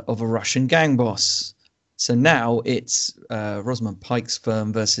mother of a Russian gang boss. So now it's Rosamund Pike's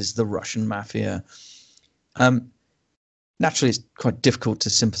firm versus the Russian mafia. Naturally, it's quite difficult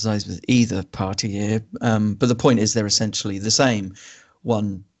to sympathise with either party here, but the point is they're essentially the same.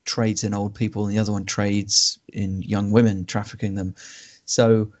 One trades in old people and the other one trades in young women, trafficking them.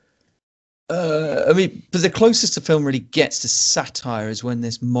 So, but the closest the film really gets to satire is when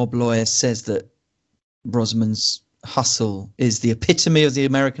this mob lawyer says that Rosamund's hustle is the epitome of the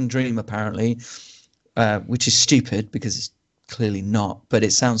American dream, apparently, which is stupid because it's clearly not, but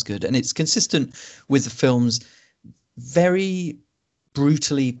it sounds good. And it's consistent with the film's very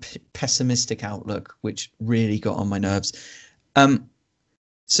brutally pessimistic outlook, which really got on my nerves.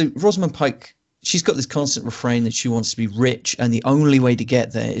 So Rosamund Pike, she's got this constant refrain that she wants to be rich, and the only way to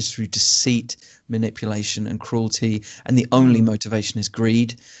get there is through deceit, manipulation, and cruelty, and the only motivation is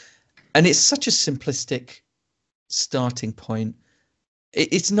greed. And it's such a simplistic starting point.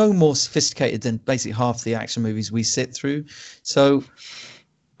 It's no more sophisticated than basically half the action movies we sit through. So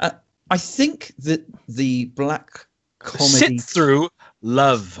I think that the black comedy... Sit through...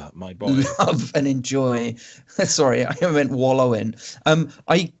 Love, my boy. Love and enjoy. Sorry, I meant wallow in.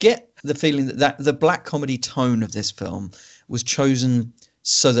 I get the feeling that the black comedy tone of this film was chosen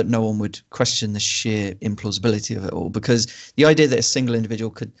so that no one would question the sheer implausibility of it all, because the idea that a single individual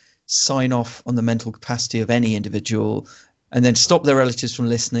could sign off on the mental capacity of any individual and then stop their relatives from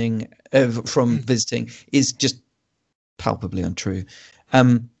listening, from visiting, is just palpably untrue.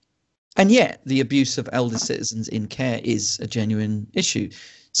 And yet, the abuse of elder citizens in care is a genuine issue.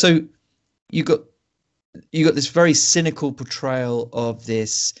 So you got this very cynical portrayal of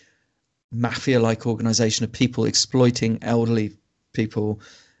this mafia-like organization of people exploiting elderly people,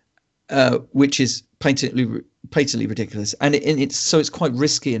 which is patently ridiculous. And it's quite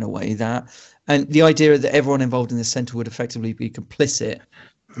risky in a way that, and the idea that everyone involved in the center would effectively be complicit,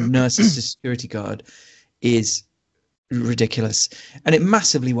 from nurses to security guard, is ridiculous. And it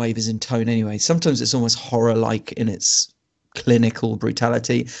massively wavers in tone anyway. Sometimes it's almost horror-like in its clinical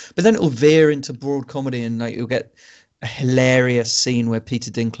brutality, but then it'll veer into broad comedy, and like you'll get a hilarious scene where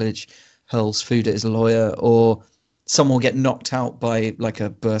Peter Dinklage hurls food at his lawyer, or someone will get knocked out by like a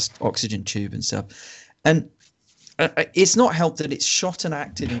burst oxygen tube and stuff. And it's not helped that it's shot and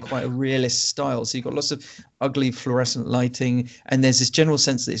acted in quite a realist style. So you've got lots of ugly fluorescent lighting, and there's this general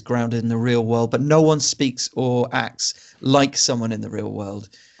sense that it's grounded in the real world, but no one speaks or acts like someone in the real world.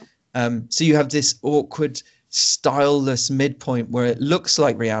 So you have this awkward, styleless midpoint where it looks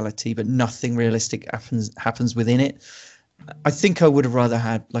like reality, but nothing realistic happens within it. I think I would have rather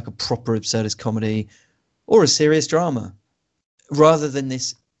had like a proper absurdist comedy or a serious drama, rather than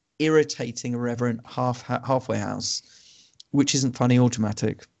this irritating, irreverent halfway house, which isn't funny or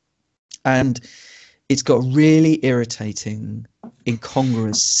dramatic. And it's got really irritating,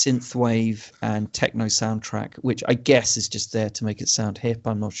 incongruous synthwave and techno soundtrack, which I guess is just there to make it sound hip.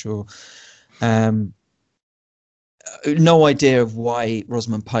 I'm not sure. No idea of why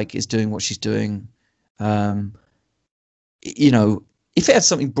Rosamund Pike is doing what she's doing. If it had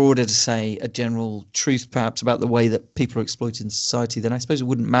something broader to say, a general truth perhaps about the way that people are exploited in society, then I suppose it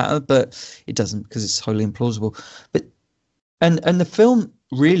wouldn't matter, but it doesn't, because it's wholly implausible. But and the film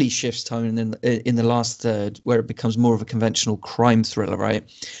really shifts tone in the last third, where it becomes more of a conventional crime thriller, right?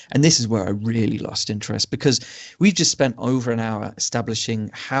 And this is where I really lost interest, because we've just spent over an hour establishing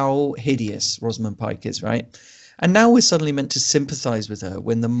how hideous Rosamund Pike is, right? And now we're suddenly meant to sympathize with her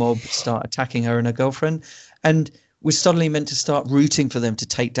when the mob start attacking her and her girlfriend, and we're suddenly meant to start rooting for them to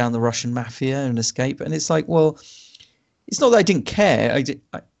take down the Russian mafia and escape. And it's like, well, it's not that I didn't care.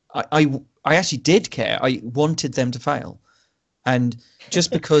 I actually did care. I wanted them to fail. And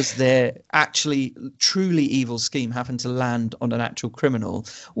just because their actually truly evil scheme happened to land on an actual criminal,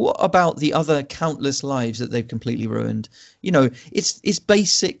 what about the other countless lives that they've completely ruined? You know, it's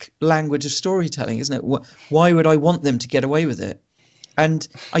basic language of storytelling, isn't it? Why would I want them to get away with it? And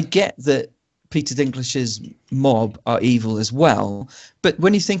I get that Peter Dinklage's mob are evil as well, but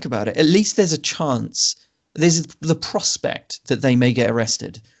when you think about it, at least there's a chance, there's the prospect that they may get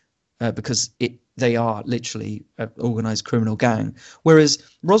arrested because they are literally an organised criminal gang. Whereas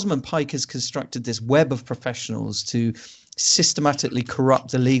Rosamund Pike has constructed this web of professionals to systematically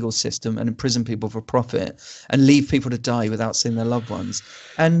corrupt the legal system and imprison people for profit and leave people to die without seeing their loved ones.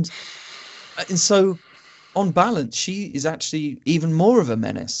 And so, on balance, she is actually even more of a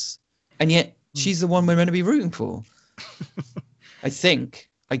menace. And yet, she's the one we're meant to be rooting for. I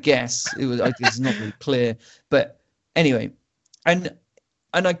guess. It's not really clear. But anyway, and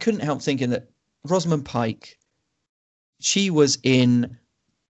I couldn't help thinking that Rosamund Pike, she was in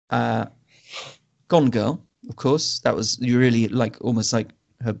Gone Girl, of course. That was really almost like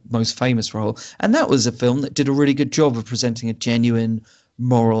her most famous role. And that was a film that did a really good job of presenting a genuine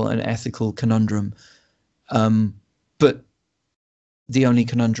moral and ethical conundrum. But the only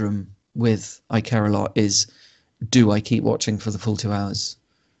conundrum with I Care a Lot is, do I keep watching for the full 2 hours?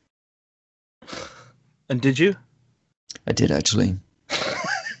 And did you? I did, actually.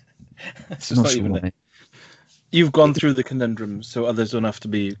 It's not even it. You've gone through the conundrum, so others don't have to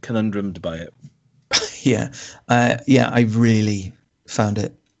be conundrumed by it. Yeah. I really found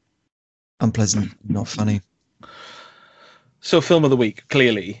it unpleasant, not funny. So, film of the week,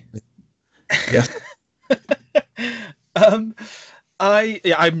 clearly. Yeah. I'm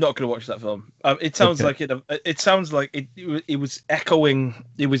not going to watch that film. It sounds like it. It sounds like it was echoing.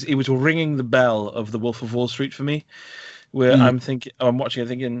 It was ringing the bell of The Wolf of Wall Street for me, where I'm watching it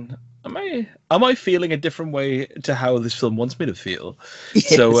thinking, am I feeling a different way to how this film wants me to feel?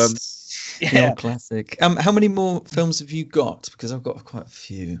 Yes. So, yeah, classic. How many more films have you got? Because I've got quite a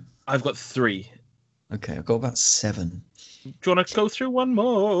few. I've got 3. Okay, I've got about 7. Do you want to go through one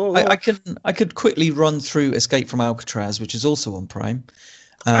more? I could quickly run through Escape from Alcatraz, which is also on Prime.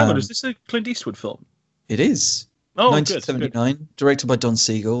 Hang on, is this a Clint Eastwood film? It is. Oh, 1979, good. Directed by Don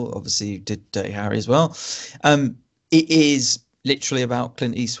Siegel. Obviously, did Dirty Harry as well. It is literally about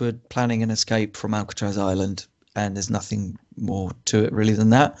Clint Eastwood planning an escape from Alcatraz Island, and there's nothing more to it really than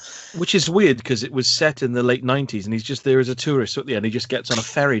that. Which is weird because it was set in the late 90s, and he's just there as a tourist. So at the end, he just gets on a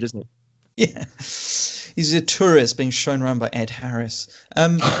ferry, doesn't he? Yeah. He's a tourist being shown around by Ed Harris.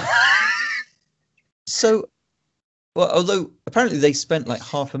 Although apparently they spent like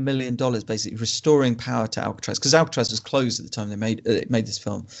 $500,000 basically restoring power to Alcatraz, because Alcatraz was closed at the time they made this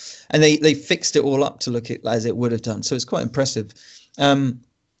film, and they fixed it all up to look as it would have done. So it's quite impressive. And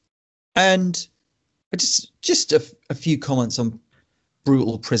just a few comments on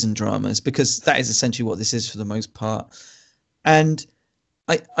brutal prison dramas, because that is essentially what this is for the most part. And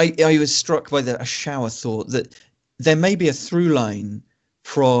I was struck by a shower thought that there may be a through line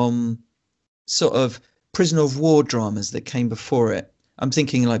from sort of prisoner of war dramas that came before it. I'm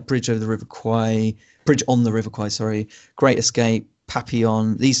thinking like Bridge on the River Kwai, Great Escape,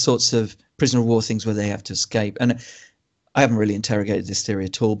 Papillon, these sorts of prisoner of war things where they have to escape. And I haven't really interrogated this theory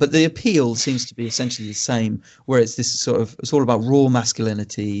at all, but the appeal seems to be essentially the same, where it's this sort of, it's all about raw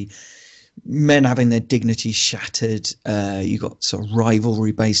masculinity, men having their dignity shattered. You got sort of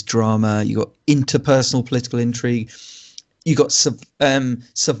rivalry-based drama. You got interpersonal political intrigue. You got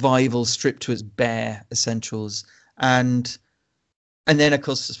survival stripped to its bare essentials, and then of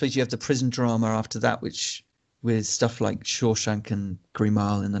course I suppose you have the prison drama after that, which with stuff like Shawshank and Green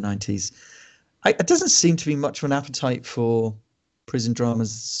Mile in the 90s. It doesn't seem to be much of an appetite for prison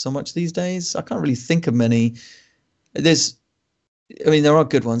dramas so much these days. I can't really think of many. There are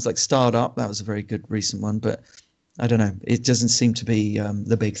good ones like Startup. That was a very good recent one, but I don't know. It doesn't seem to be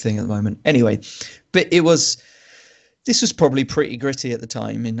the big thing at the moment. Anyway, but this was probably pretty gritty at the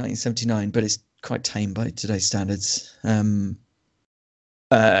time in 1979, but it's quite tame by today's standards. And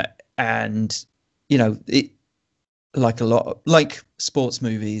it like sports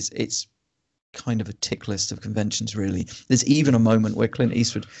movies, it's kind of a tick list of conventions, really. There's even a moment where Clint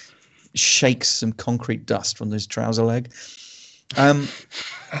Eastwood shakes some concrete dust from his trouser leg.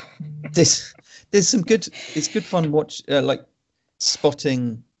 There's some good. It's good fun watch like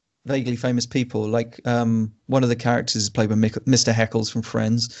spotting vaguely famous people. Like one of the characters is played by Mr. Heckles from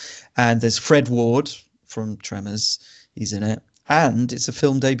Friends, and there's Fred Ward from Tremors. He's in it, and it's a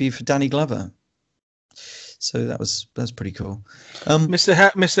film debut for Danny Glover. So that's pretty cool. Mr.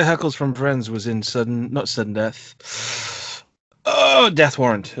 Heckles from Friends was in Not Sudden Death. Oh, Death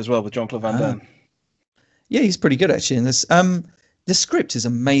Warrant as well with Jean-Claude Van Damme. Yeah, he's pretty good actually in this. The script is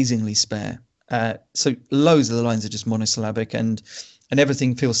amazingly spare. So loads of the lines are just monosyllabic, and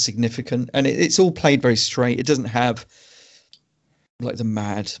everything feels significant, and it's all played very straight. It doesn't have like the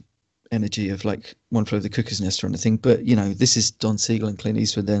mad energy of like One Flew Over the Cuckoo's Nest or anything. But this is Don Siegel and Clint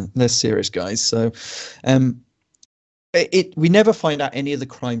Eastwood. They're serious guys. So, we never find out any of the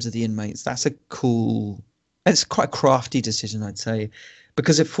crimes of the inmates. That's it's quite a crafty decision, I'd say,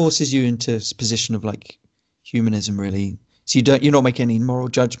 because it forces you into a position of like humanism, really. So you're not making any moral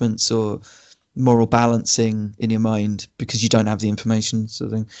judgments or moral balancing in your mind because you don't have the information, sort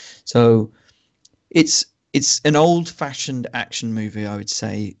of thing. So it's an old-fashioned action movie, I would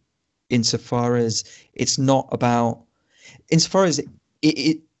say, insofar as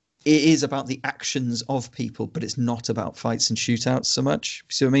it is about the actions of people, but it's not about fights and shootouts so much.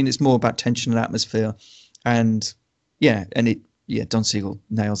 So I mean, it's more about tension and atmosphere, and Don Siegel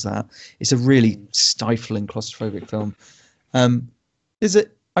nails that. It's a really stifling, claustrophobic film.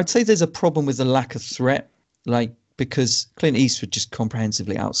 I'd say there's a problem with the lack of threat, because Clint Eastwood just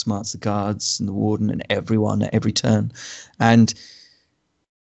comprehensively outsmarts the guards and the warden and everyone at every turn, and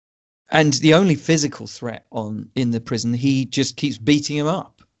the only physical threat in the prison, he just keeps beating him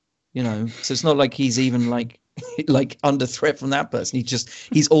up, So it's not like he's even like under threat from that person.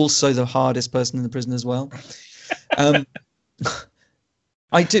 He's also the hardest person in the prison as well.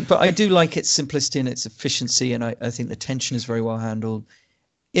 I do like its simplicity and its efficiency, and I think the tension is very well handled.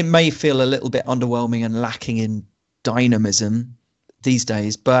 It may feel a little bit underwhelming and lacking in dynamism these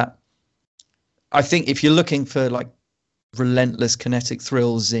days, but I think if you're looking for like relentless kinetic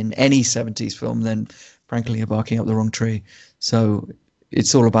thrills in any 70s film, then frankly you're barking up the wrong tree. So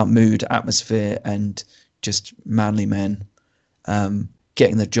it's all about mood, atmosphere, and just manly men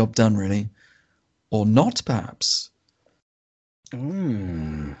getting the job done, really, or not, perhaps.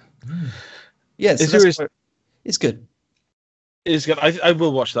 Yeah, so it's good. It's good. I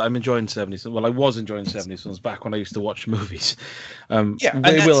will watch that. I'm enjoying 70s. Well, I was enjoying 70s films back when I used to watch movies.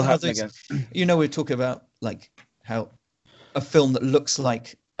 It will happen again. We're talking about like how a film that looks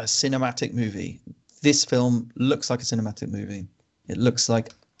like a cinematic movie. This film looks like a cinematic movie. It looks like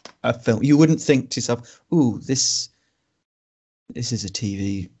a film. You wouldn't think to yourself, "Ooh, this is a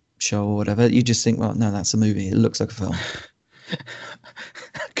TV show or whatever." You just think, "Well, no, that's a movie. It looks like a film."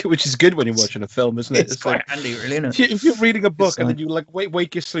 Which is good when you're watching a film, isn't it? It's quite handy, really, isn't it? If you're reading a book and then you like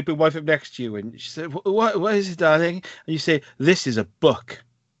wake your sleeping wife up next to you and she said, "What is it, darling?" And you say, "This is a book."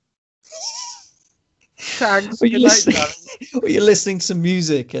 Thanks. Or you're listening to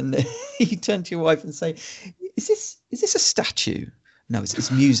music and you turn to your wife and say, "Is this a statue?" No, it's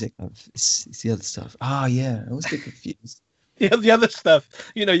music. It's the other stuff. Ah, yeah, I always get confused. Yeah, the other stuff,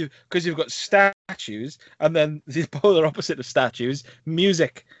 because you've got statues, and then the polar opposite of statues,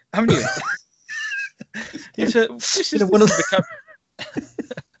 music, haven't you?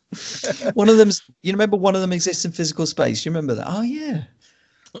 One of them's. You remember one of them exists in physical space? You remember that? Oh yeah.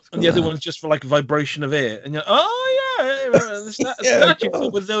 And the other one's just for like vibration of air, and you're the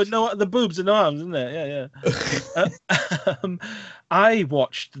statue with the boobs and arms, isn't there? Yeah. I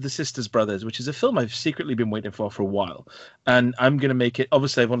watched The Sisters Brothers, which is a film I've secretly been waiting for a while, and I'm going to make it.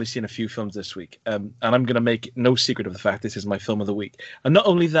 Obviously, I've only seen a few films this week, and I'm going to make no secret of the fact this is my film of the week. And not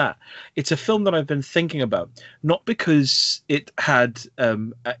only that, it's a film that I've been thinking about, not because it had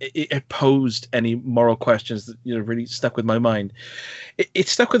it posed any moral questions that really stuck with my mind. It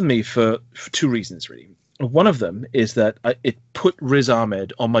stuck with me for two reasons, really. One of them is that it put Riz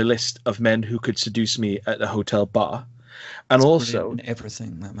Ahmed on my list of men who could seduce me at a hotel bar. And also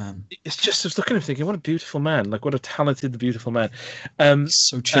everything, that man. It's just, I was looking at him thinking, what a beautiful man. Like, what a talented, beautiful man. He's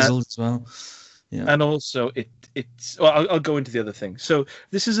so chiseled as well. Yeah. And also, well, I'll go into the other thing. So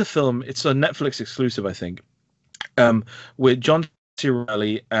this is a film, it's a Netflix exclusive, I think, with John C.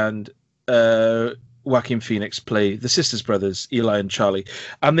 Reilly and Joaquin Phoenix play the sisters brothers, Eli and Charlie,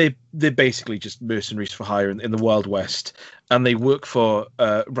 and they're basically just mercenaries for hire in the Wild West, and they work for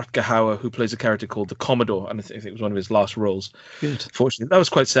Rutger Hauer, who plays a character called the Commodore, and I think it was one of his last roles. Good. Fortunately, that was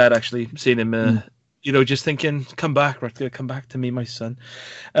quite sad, actually, seeing him. Just thinking, "Come back, Rutger, come back to me, my son."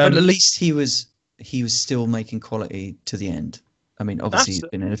 But at least he was still making quality to the end. I mean, obviously, he's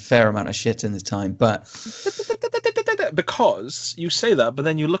been in a fair amount of shit in the time, but. Because you say that, but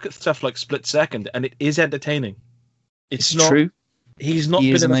then you look at stuff like Split Second, and it is entertaining. It's not true. He's not. He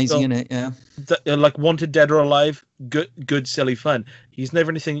been is in amazing in it. Yeah. Like Wanted, Dead or Alive, good, silly fun. He's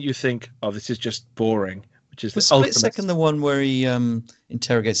never anything that you think, "Oh, this is just boring." Which is the Split Second, the one where he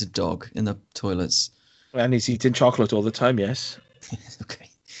interrogates a dog in the toilets, and he's eating chocolate all the time. Yes. Okay.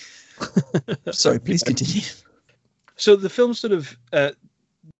 Sorry, please continue. So the film sort of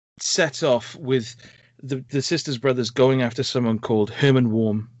sets off with the sisters brothers going after someone called Herman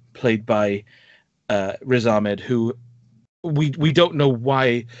Worm, played by Riz Ahmed, who we don't know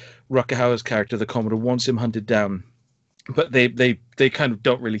why Rutger Hauer's character, the Commodore, wants him hunted down, but they kind of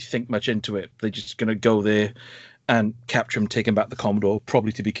don't really think much into it. They're just going to go there and capture him, take him back to the Commodore,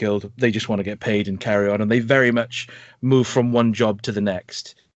 probably to be killed. They just want to get paid and carry on, and they very much move from one job to the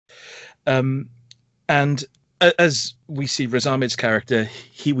next. And as we see Riz Ahmed's character,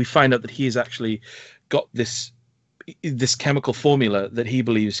 we find out that he has actually got this chemical formula that he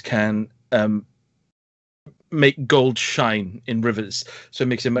believes can make gold shine in rivers, so it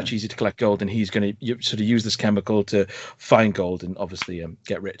makes it much easier to collect gold, and he's going to sort of use this chemical to find gold and obviously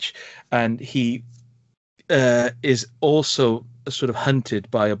get rich. And he is also sort of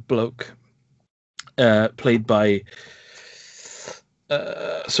hunted by a bloke played by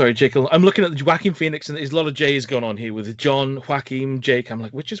Jake. I'm looking at Joaquin Phoenix, and there's a lot of J's going on here with John, Joaquin, Jake. I'm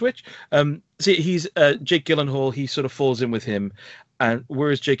like, which is which? See, he's Jake Gyllenhaal. He sort of falls in with him, and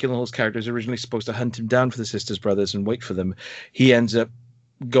whereas Jake Gyllenhaal's character is originally supposed to hunt him down for the sisters brothers and wait for them, he ends up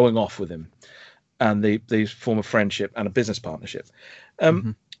going off with him, and they form a friendship and a business partnership.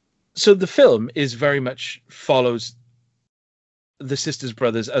 So the film is very much follows the sisters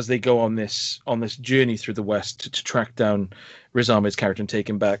brothers as they go on this journey through the West to track down Riz Ahmed's character and take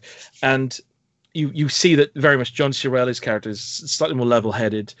him back. And you see that very much John C. Reilly's character is slightly more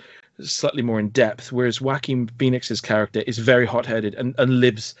level-headed, slightly more in depth, whereas Joaquin Phoenix's character is very hot-headed and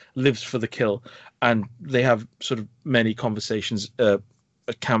lives for the kill. And they have sort of many conversations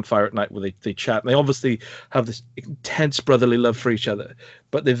a campfire at night where they chat, and they obviously have this intense brotherly love for each other,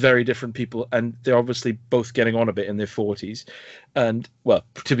 but they're very different people, and they're obviously both getting on a bit in their 40s. And well,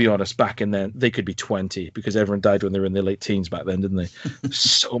 to be honest, back in then they could be 20, because everyone died when they were in their late teens back then, didn't they?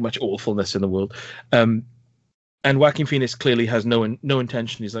 So much awfulness in the world. And Joaquin Phoenix clearly has no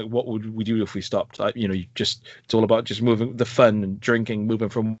intention. He's like, what would we do if we stopped? It's all about just moving, the fun and drinking, moving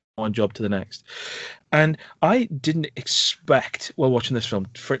from one job to the next. And I didn't expect, while watching this film,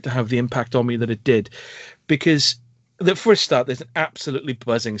 for it to have the impact on me that it did, because for a start, there's an absolutely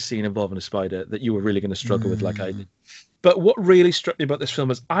buzzing scene involving a spider that you were really going to struggle with, like I did. But what really struck me about this film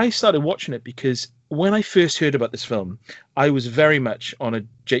is I started watching it because when I first heard about this film, I was very much on a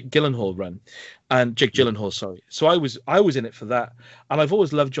Jake Gyllenhaal run, and Jake Gyllenhaal, sorry. So I was in it for that, and I've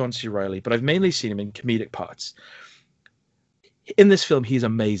always loved John C. Reilly, but I've mainly seen him in comedic parts. In this film, he's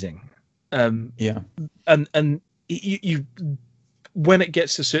amazing. And you when it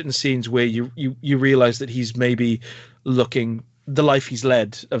gets to certain scenes where you realize that he's maybe looking the life he's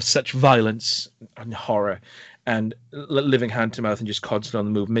led of such violence and horror and living hand to mouth and just constantly on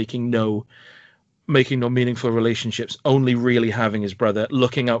the move, making no meaningful relationships, only really having his brother,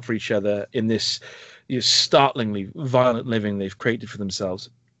 looking out for each other in this startlingly violent living they've created for themselves.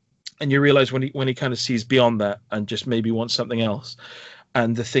 And you realize when he kind of sees beyond that and just maybe wants something else,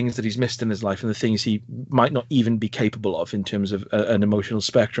 and the things that he's missed in his life and the things he might not even be capable of in terms of an emotional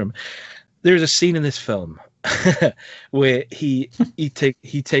spectrum. There's a scene in this film where he's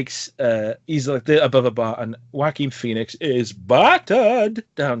like there above a bar, and Joaquin Phoenix is battered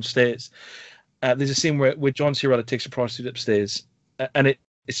downstairs. There's a scene where John C. Reilly takes a prostitute upstairs, and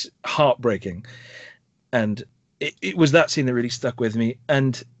it's heartbreaking. And it was that scene that really stuck with me.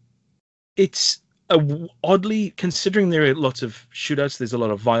 And it's oddly, considering there are lots of shootouts, there's a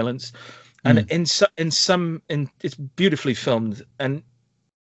lot of violence, and it's beautifully filmed, and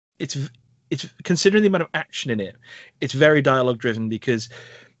it's considering the amount of action in it, it's very dialogue driven because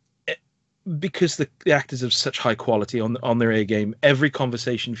the actors have such high quality on their A game. Every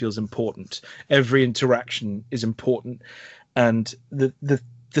conversation feels important, every interaction is important, and the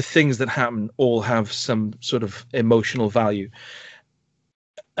things that happen all have some sort of emotional value.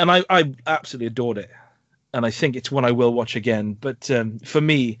 And I absolutely adored it, and I think it's one I will watch again. But for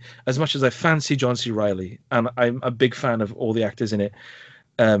me, as much as I fancy John C. Reilly, and I'm a big fan of all the actors in it,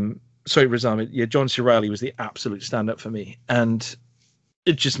 sorry, Riz Ahmed, yeah, John C. Reilly was the absolute stand-up for me, and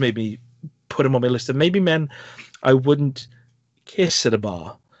it just made me put him on my list of maybe men I wouldn't kiss at a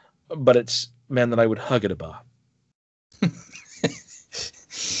bar, but it's men that I would hug at a bar.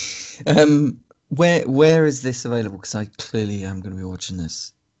 Where is this available? Because I clearly am going to be watching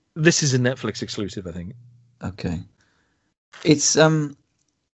this. This is a Netflix exclusive, I think. Okay. It's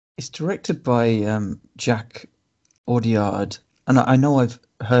directed by Jack Audiard, and I know I've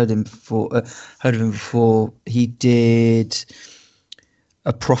heard of him before. He did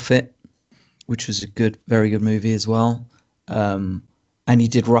A Prophet, which was a very good movie as well. And he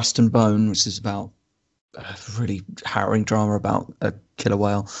did Rust and Bone, which is about a really harrowing drama about a killer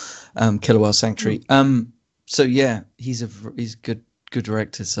whale sanctuary. So yeah, he's good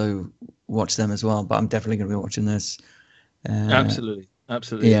director. So watch them as well. But I'm definitely going to be watching this. Absolutely.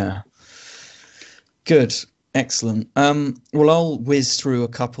 Yeah. Good. Excellent. Well, I'll whiz through a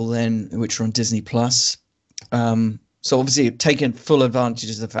couple then, which are on Disney Plus. So obviously taking full advantage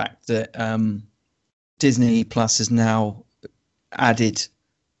of the fact that Disney Plus has now added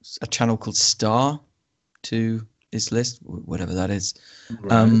a channel called Star to its list, whatever that is.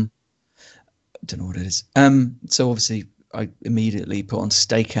 Right. I don't know what it is. So obviously I immediately put on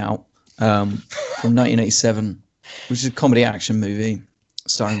Stakeout from 1987, which is a comedy action movie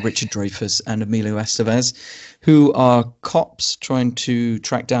starring Richard Dreyfuss and Emilio Estevez, who are cops trying to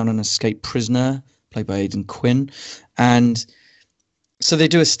track down an escaped prisoner played by Aidan Quinn. And so they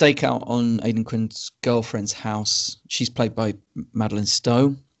do a stakeout on Aidan Quinn's girlfriend's house. She's played by Madeleine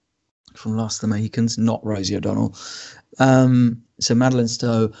Stowe from Last of the Mohicans, not Rosie O'Donnell. So Madeleine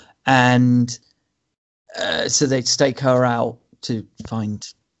Stowe, and so they stake her out to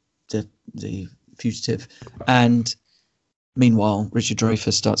find the fugitive. And meanwhile, Richard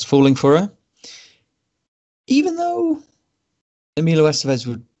Dreyfuss starts falling for her, even though Emilio Estevez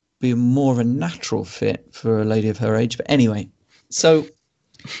would be more of a natural fit for a lady of her age. But anyway, so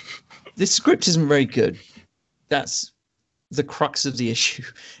the script isn't very good. That's the crux of the issue.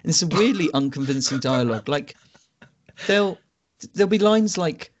 And it's a weirdly unconvincing dialogue. Like there'll be lines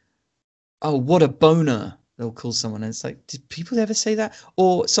like, "Oh, what a boner!" They'll call someone, and it's like, did people ever say that?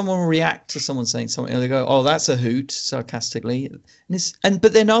 Or someone will react to someone saying something, and they go, "Oh, that's a hoot," sarcastically.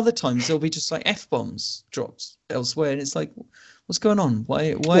 But then other times there'll be just like F-bombs dropped elsewhere, and it's like, what's going on?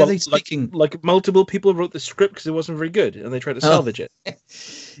 Why are they speaking? Like multiple people wrote the script because it wasn't very good, and they tried to salvage it.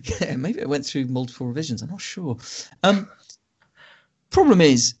 Yeah, maybe it went through multiple revisions. I'm not sure. The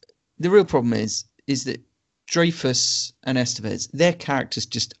real problem is that Dreyfuss and Estevez, their characters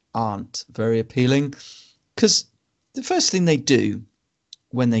just aren't very appealing. Because the first thing they do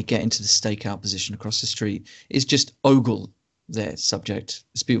when they get into the stakeout position across the street is just ogle their subject,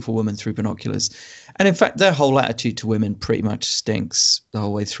 this beautiful woman, through binoculars. And in fact, their whole attitude to women pretty much stinks the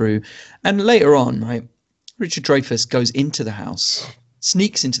whole way through. And later on, right, Richard Dreyfuss goes into the house,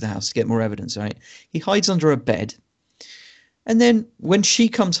 sneaks into the house to get more evidence, right? He hides under a bed. And then when she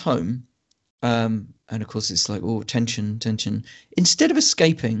comes home, and of course it's like, oh, tension. Instead of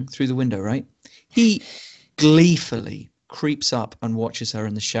escaping through the window, right, he gleefully creeps up and watches her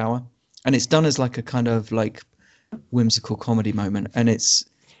in the shower, and it's done as like a kind of like whimsical comedy moment,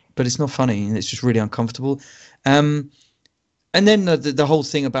 but it's not funny, and it's just really uncomfortable. And then the whole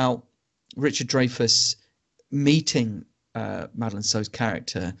thing about Richard Dreyfuss meeting Madeleine Stowe's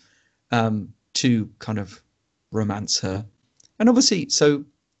character to kind of romance her, and obviously so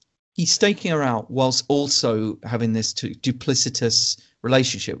he's staking her out whilst also having this duplicitous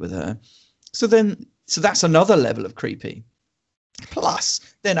relationship with her. So that's another level of creepy. Plus,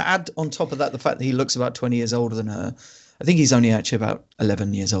 then add on top of that the fact that he looks about 20 years older than her. I think he's only actually about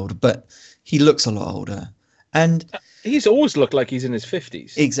 11 years older, but he looks a lot older. And he's always looked like he's in his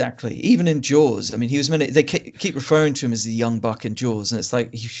 50s. Exactly. Even in Jaws. I mean, they keep referring to him as the young buck in Jaws, and it's like,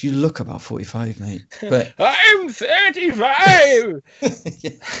 you look about 45, mate. But I'm 35!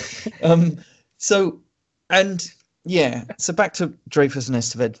 Yeah. So back to Dreyfuss and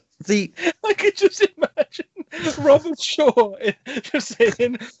Estevez. I could just imagine Robert Shaw just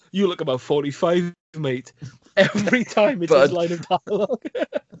saying, "You look about 45, mate," every time it's his line of dialogue.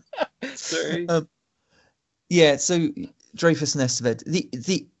 Sorry. So Dreyfuss and Estevez,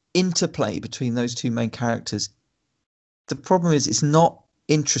 the interplay between those two main characters, the problem is it's not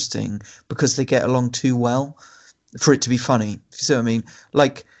interesting because they get along too well for it to be funny. You see what I mean?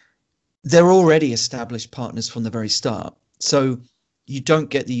 Like, they're already established partners from the very start, so you don't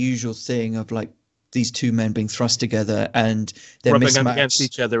get the usual thing of like these two men being thrust together and they're rubbing mismatched against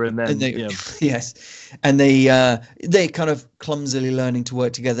each other, and then yes, and they kind of clumsily learning to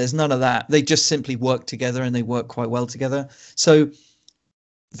work together. There's none of that. They just simply work together, and they work quite well together. So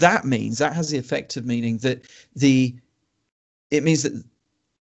that has the effect of meaning that it means that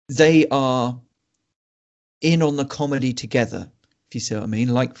they are in on the comedy together, if you see what I mean,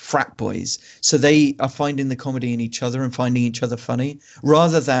 like frat boys. So they are finding the comedy in each other and finding each other funny,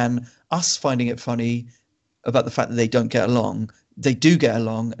 rather than us finding it funny about the fact that they don't get along. They do get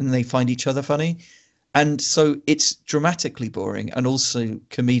along, and they find each other funny. And so it's dramatically boring and also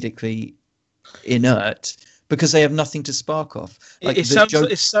comedically inert because they have nothing to spark off. Like, it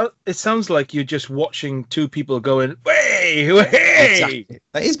sounds like you're just watching two people going, "Way!" Exactly.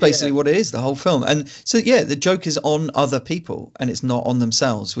 That is basically what it is, the whole film. And so, the joke is on other people and it's not on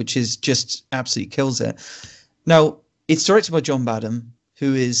themselves, which is just absolutely kills it. Now, it's directed by John Badham,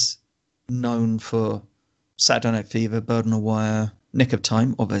 who is known for Saturday Night Fever, Bird on a Wire, Nick of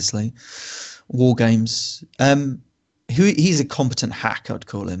Time, obviously, War Games. He's a competent hack, I'd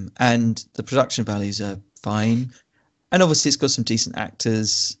call him, and the production values are fine. And obviously, it's got some decent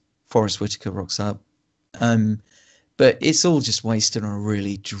actors. Forrest Whitaker rocks up. But it's all just wasted on a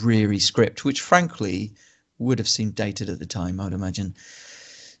really dreary script, which frankly would have seemed dated at the time, I'd imagine.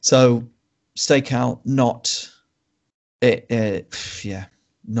 So, Stakeout, not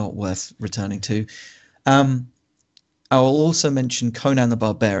worth returning to. I'll also mention Conan the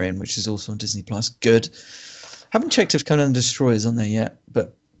Barbarian, which is also on Disney Plus. Good. Haven't checked if Conan the Destroyer is on there yet,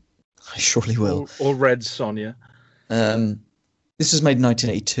 but I surely will. Or Red Sonja. This was made in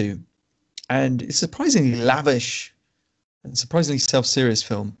 1982, and it's a surprisingly lavish and surprisingly self-serious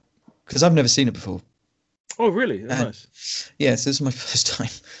film because I've never seen it before. Oh, really? Nice. Yeah, so this is my first time.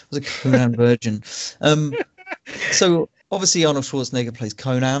 I was a Conan virgin. So obviously Arnold Schwarzenegger plays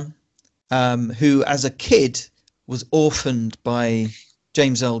Conan, who as a kid was orphaned by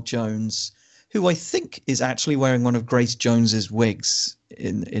James Earl Jones, who I think is actually wearing one of Grace Jones's wigs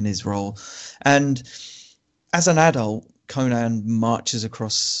in his role. And as an adult, Conan marches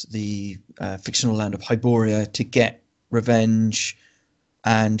across the fictional land of Hyboria to get revenge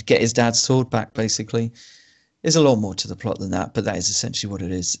and get his dad's sword back, basically. There's a lot more to the plot than that, but that is essentially what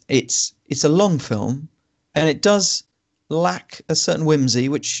it is. It's a long film, and it does lack a certain whimsy,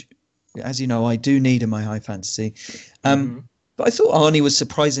 which, as you know, I do need in my high fantasy. But I thought Arnie was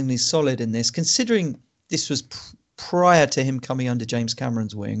surprisingly solid in this, considering this was prior to him coming under James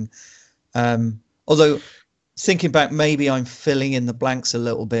Cameron's wing. Although, thinking back, maybe I'm filling in the blanks a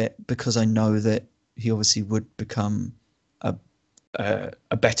little bit because I know that he obviously would become a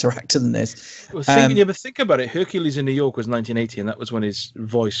better actor than this. Well, think about it. Hercules in New York was 1980, and that was when his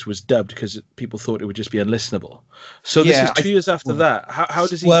voice was dubbed because people thought it would just be unlistenable. So this is 2 years after that. How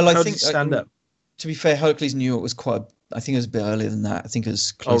does he? Does he stand up? To be fair, Hercules in New York was quite. I think it was a bit earlier than that. I think it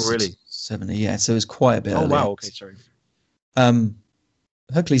was close to 70. Yeah, so it was quite a bit earlier. Oh wow. Okay, sorry.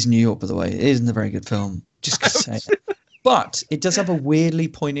 Hercules in New York, by the way, it isn't a very good film. Just to say it. But it does have a weirdly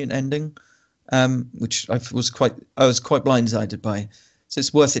poignant ending. Which I was quite blindsided by, so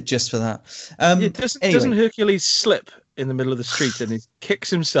it's worth it just for that. Doesn't Hercules slip in the middle of the street and he kicks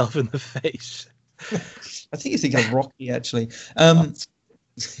himself in the face? I think you think of Rocky, actually.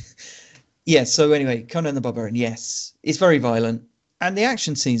 Yeah. So anyway, Conan the Barbarian. Yes, it's very violent, and the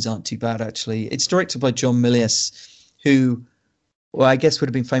action scenes aren't too bad actually. It's directed by John Milius, who, well, I guess would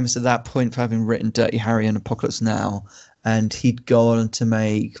have been famous at that point for having written Dirty Harry and Apocalypse Now. And he'd go on to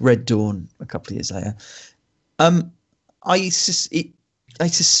make Red Dawn a couple of years later. I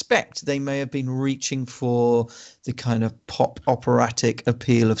suspect they may have been reaching for the kind of pop operatic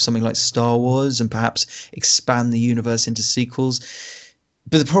appeal of something like Star Wars and perhaps expand the universe into sequels.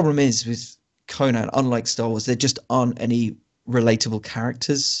 But the problem is with Conan, unlike Star Wars, there just aren't any relatable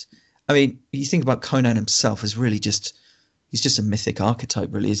characters. I mean, you think about Conan himself as really just... He's just a mythic archetype,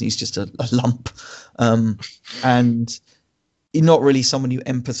 really, isn't he? He's just a lump. And not really someone you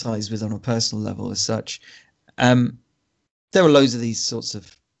empathise with on a personal level as such. There were loads of these sorts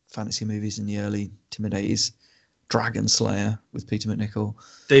of fantasy movies in the early to mid-80s. Dragon Slayer with Peter McNichol.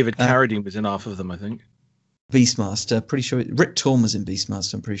 David Carradine was in half of them, I think. Beastmaster, pretty sure. Rick Torn was in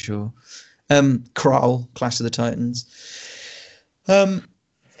Beastmaster, I'm pretty sure. Cradle, Clash of the Titans,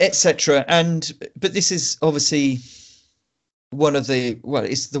 etc. But this is obviously...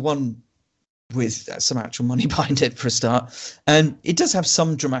 it's the one with some actual money behind it for a start, and it does have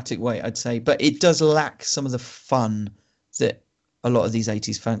some dramatic weight, I'd say, but it does lack some of the fun that a lot of these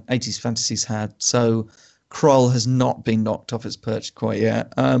 80s fantasies had. So Kroll has not been knocked off its perch quite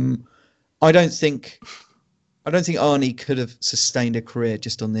yet. I don't think Arnie could have sustained a career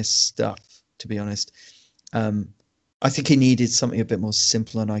just on this stuff, to be honest. I think he needed something a bit more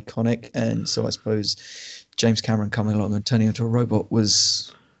simple and iconic, and so I suppose James Cameron coming along and turning into a robot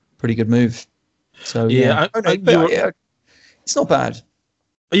was a pretty good move. So it's not bad.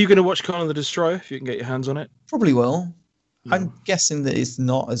 Are you going to watch Conan the Destroyer if you can get your hands on it? Probably will. No. I'm guessing that it's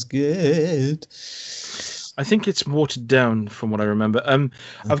not as good. I think it's watered down from what I remember.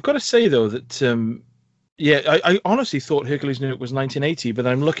 I've got to say though that I honestly thought Hercules New York was 1980, but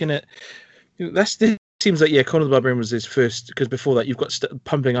I'm looking at this seems like Conan the Barbarian was his first, because before that you've got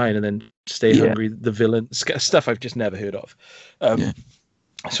Pumping Iron and then Stay Hungry, The Villain, stuff I've just never heard of.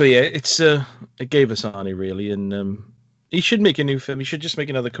 So it's it gave us Arnie really, and he should make a new film. He should just make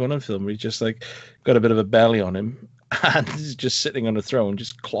another Conan film where he's just like got a bit of a belly on him and he's just sitting on a throne,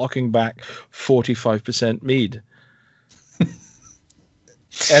 just clocking back 45% mead.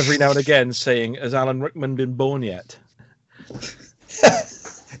 Every now and again saying, "Has Alan Rickman been born yet?"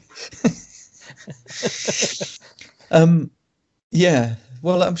 Yeah.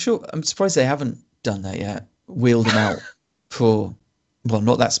 Well, I'm surprised they haven't done that yet. Wheeled him out for, well,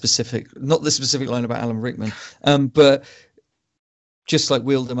 not the specific line about Alan Rickman, but just like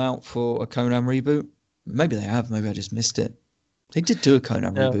wheeled him out for a Conan reboot. Maybe they have. Maybe I just missed it. They did do a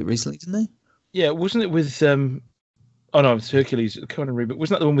Conan reboot recently, didn't they? Yeah, wasn't it with? Oh no, it's Hercules. Conan reboot.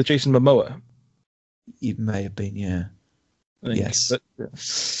 Wasn't that the one with Jason Momoa? It may have been, yeah. Yes. But, yeah.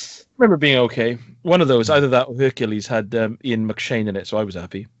 Remember being okay. One of those, either that or Hercules, had Ian McShane in it, so I was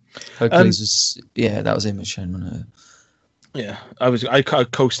happy. Hercules was, that was Ian McShane, wasn't it? Yeah, I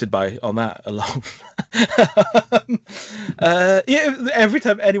coasted by on that alone. Every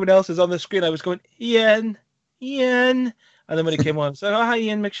time anyone else is on the screen, I was going, Ian, and then when it came on, so hi,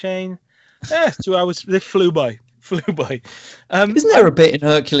 Ian McShane. 2 hours, they flew by. Isn't there a bit in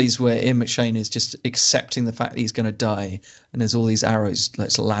Hercules where Ian McShane is just accepting the fact that he's going to die, and there's all these arrows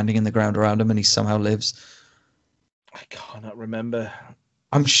that's landing in the ground around him, and he somehow lives? I cannot remember.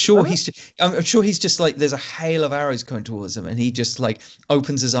 I'm sure he's just like, there's a hail of arrows coming towards him, and he just like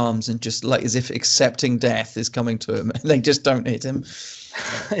opens his arms and just like as if accepting death is coming to him, and they just don't hit him.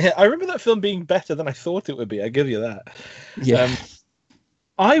 Yeah, I remember that film being better than I thought it would be. I give you that. Yeah.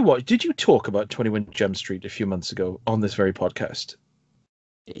 Did you talk about 21 Jump Street a few months ago on this very podcast?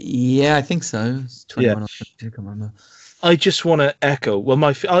 Yeah, I think so. It's 21 or 22, I can't remember. I just want to echo.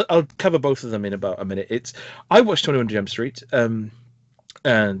 Well, I'll cover both of them in about a minute. I watched 21 Jump Street,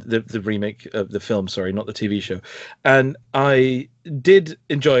 and the remake of the film, sorry, not the TV show, and I did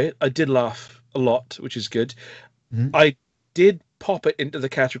enjoy it. I did laugh a lot, which is good. Mm-hmm. I did pop it into the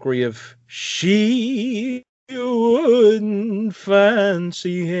category of she wouldn't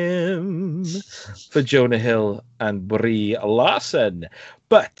fancy him for Jonah Hill and Brie Larson.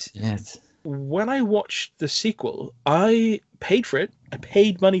 But yes, when I watched the sequel, I paid for it. I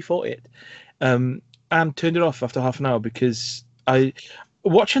paid money for it, and turned it off after half an hour because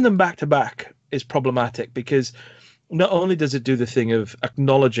watching them back to back is problematic, because not only does it do the thing of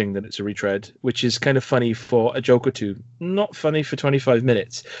acknowledging that it's a retread, which is kind of funny for a joke or two, not funny for 25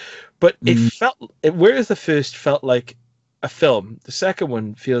 minutes, but whereas the first felt like a film, the second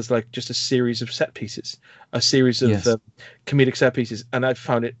one feels like just a series of set pieces, a series of comedic set pieces, and I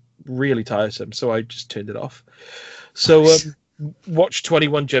found it really tiresome, so I just turned it off. So watch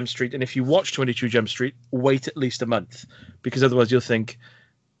 21 Jump Street, and if you watch 22 Jump Street, wait at least a month, because otherwise you'll think,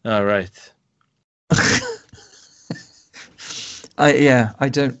 all right. I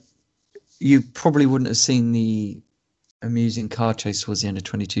don't. You probably wouldn't have seen the amusing car chase towards the end of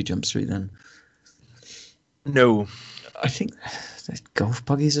 22 Jump Street then. No. I think there's golf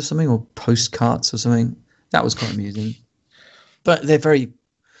buggies or something, or post carts or something. That was quite amusing. But they're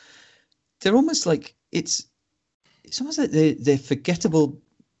almost like it's almost like they're forgettable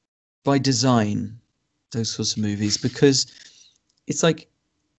by design, those sorts of movies, because it's like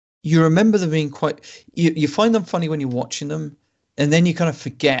you remember them being you find them funny when you're watching them, and then you kind of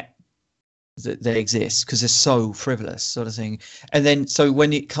forget that they exist because they're so frivolous, sort of thing. And then so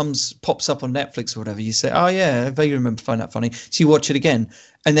when it pops up on Netflix or whatever, you say, oh yeah, I vaguely remember finding that funny. So you watch it again,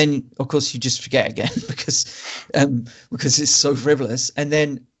 and then of course you just forget again because it's so frivolous. And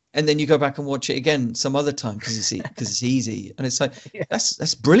then you go back and watch it again some other time because it's easy. And it's like,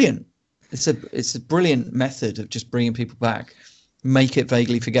 that's brilliant. It's a brilliant method of just bringing people back, make it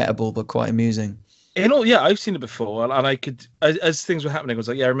vaguely forgettable but quite amusing. I've seen it before, and I could, as things were happening, I was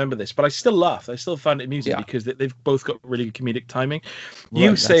like, yeah, I remember this, but I still laughed. I still found it amusing because they've both got really good comedic timing. Right,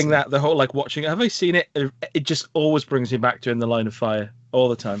 you saying that, the whole like watching, have I seen it? It just always brings me back to In the Line of Fire all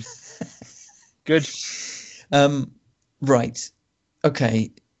the time. Good. Right.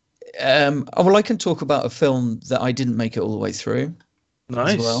 Okay. Well, I can talk about a film that I didn't make it all the way through.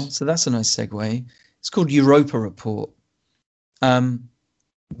 Nice. As well, so that's a nice segue. It's called Europa Report.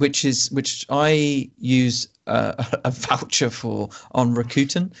 Which I use a voucher for on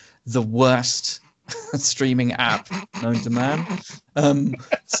Rakuten, the worst streaming app known to man.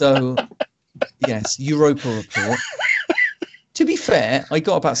 So, yes, Europa Report. To be fair, I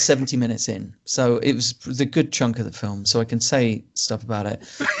got about 70 minutes in, so it was the good chunk of the film, so I can say stuff about it.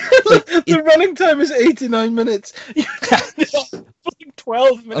 The running time is 89 minutes.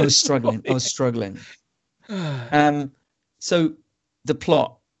 12 minutes. I was struggling. So the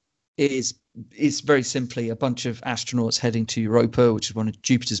plot is very simply a bunch of astronauts heading to Europa, which is one of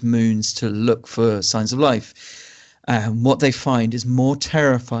Jupiter's moons, to look for signs of life. What they find is more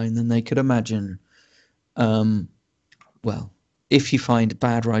terrifying than they could imagine. Well, if you find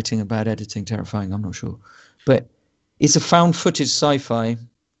bad writing and bad editing terrifying, I'm not sure. But it's a found footage sci-fi.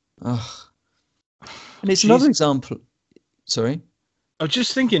 Ugh. And it's another example. Sorry? I was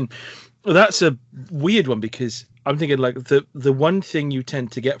just thinking, Well, that's a weird one because I'm thinking like the one thing you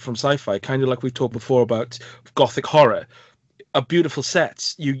tend to get from sci-fi, kind of like we've talked before about gothic horror, are beautiful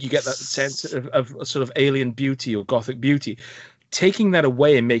sets. You get that sense of a sort of alien beauty or gothic beauty. Taking that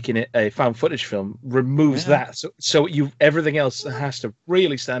away and making it a found footage film removes that. So everything else has to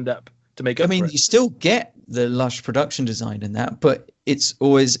really stand up to make up for it. You still get the lush production design in that, but it's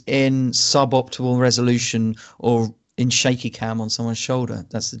always in suboptimal resolution or in shaky cam on someone's shoulder.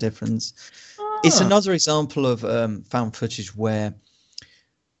 That's the difference. It's another example of found footage where,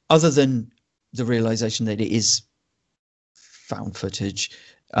 other than the realization that it is found footage,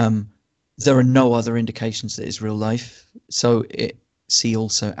 there are no other indications that it's real life. So see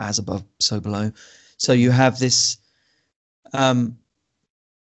also as above, so below. So you have this. So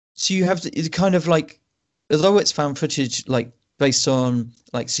you have the kind of like, although it's found footage like based on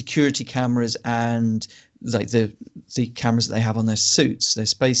like security cameras and like the cameras that they have on their suits, their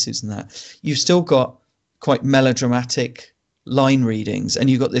spacesuits and that, you've still got quite melodramatic line readings, and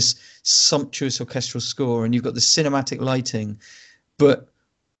you've got this sumptuous orchestral score, and you've got the cinematic lighting, but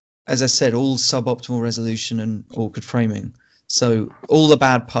as I said, all suboptimal resolution and awkward framing. So all the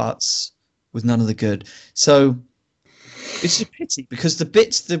bad parts with none of the good. So it's a pity because the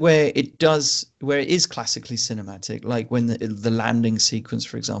bits where it is classically cinematic, like when the landing sequence,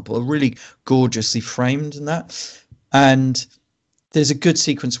 for example, are really gorgeously framed and that. And there's a good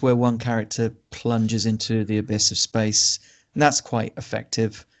sequence where one character plunges into the abyss of space, and that's quite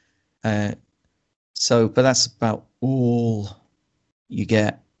effective. But that's about all you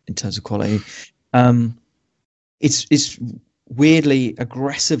get in terms of quality. It's weirdly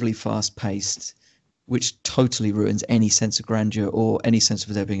aggressively fast paced, which totally ruins any sense of grandeur or any sense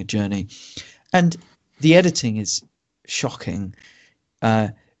of there being a journey. And the editing is shocking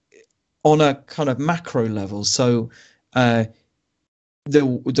on a kind of macro level. So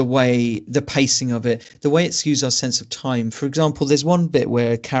the way, the pacing of it, the way it skews our sense of time. For example, there's one bit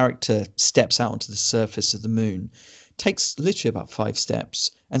where a character steps out onto the surface of the moon, takes literally about 5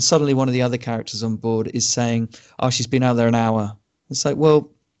 steps, and suddenly one of the other characters on board is saying, "Oh, she's been out there an hour." It's like,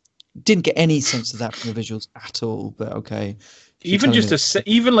 well, didn't get any sense of that from the visuals at all, but okay. Even just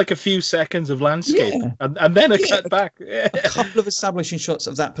even like a few seconds of landscape, and then a cut back. A couple of establishing shots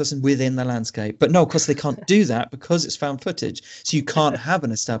of that person within the landscape. But no, of course they can't do that because it's found footage. So you can't have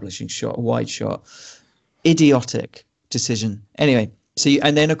an establishing shot, a wide shot. Idiotic decision. Anyway,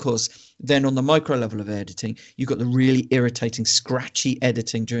 and then of course, then on the micro level of editing, you've got the really irritating, scratchy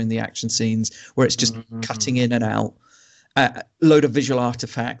editing during the action scenes where it's just cutting in and out. A load of visual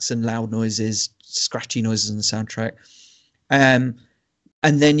artifacts and loud noises, scratchy noises in the soundtrack. And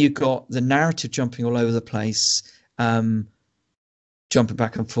then you've got the narrative jumping all over the place, jumping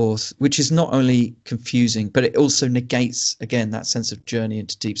back and forth, which is not only confusing, but it also negates, again, that sense of journey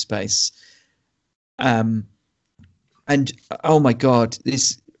into deep space. And oh my God,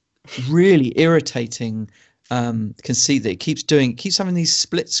 this really irritating conceit that it keeps having these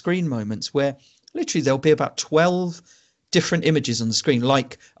split screen moments where literally there'll be about 12 different images on the screen,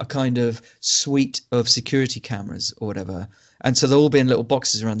 like a kind of suite of security cameras or whatever. And so they'll all be in little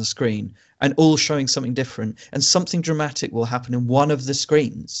boxes around the screen and all showing something different, and something dramatic will happen in one of the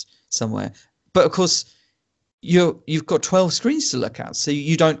screens somewhere. But of course, you've got 12 screens to look at, so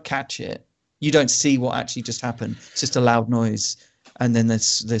you don't catch it. You don't see what actually just happened. It's just a loud noise, and then the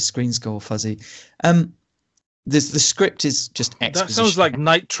screens go all fuzzy. The script is just exposition. That sounds like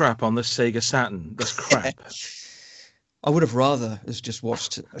Night Trap on the Sega Saturn. That's crap. I would have rather just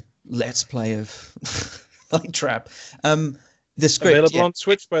watched a Let's Play of Night Trap. The script available on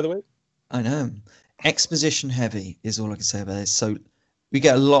Switch, by the way. I know. Exposition heavy is all I can say about this. So we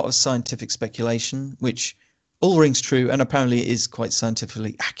get a lot of scientific speculation, which all rings true, and apparently is quite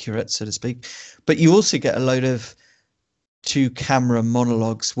scientifically accurate, so to speak. But you also get a load of 2-camera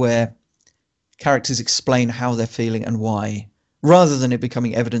monologues where characters explain how they're feeling and why. Rather than it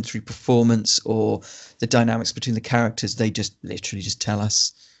becoming evident through performance or the dynamics between the characters, they just literally just tell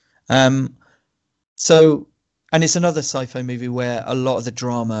us. And it's another sci-fi movie where a lot of the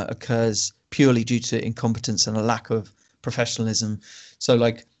drama occurs purely due to incompetence and a lack of professionalism. So,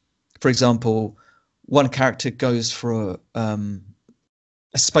 like, for example, one character goes for a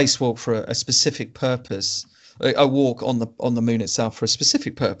spacewalk for a specific purpose, a walk on the moon itself for a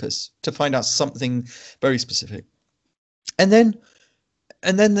specific purpose to find out something very specific. And then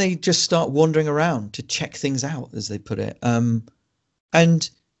they just start wandering around to check things out, as they put it. And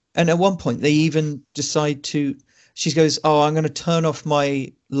at one point they even decide she goes, "Oh, I'm going to turn off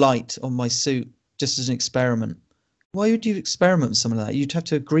my light on my suit just as an experiment." Why would you experiment with something like that? You'd have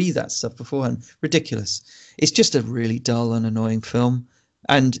to agree that stuff beforehand. Ridiculous. It's just a really dull and annoying film.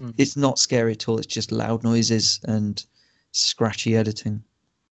 And it's not scary at all. It's just loud noises and scratchy editing.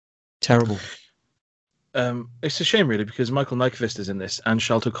 Terrible. It's a shame, really, because Michael Nyqvist is in this, and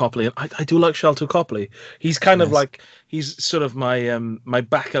Sharlto Copley. And I do like Sharlto Copley. He's kind of like, he's sort of my my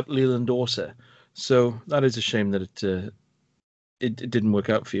backup Leland Orser. So that is a shame that it didn't work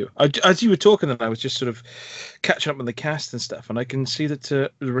out for you. As you were talking, then I was just sort of catching up on the cast and stuff, and I can see that the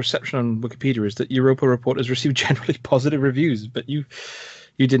reception on Wikipedia is that Europa Report has received generally positive reviews, but you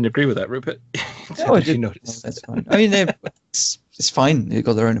didn't agree with that, Rupert. No, I didn't. That's fine. I mean, it's fine. They've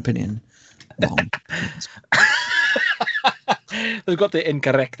got their own opinion. They've got the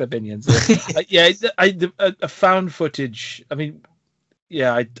incorrect opinions. A found footage. I mean,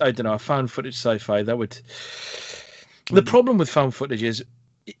 I don't know. A found footage sci-fi that would. The problem with found footage is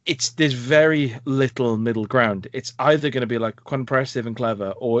there's very little middle ground. It's either going to be like quite impressive and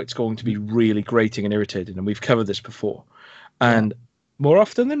clever, or it's going to be really grating and irritating. And we've covered this before. And more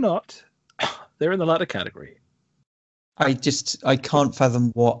often than not, they're in the latter category. I can't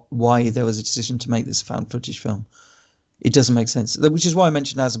fathom why there was a decision to make this found footage film. It doesn't make sense. Which is why I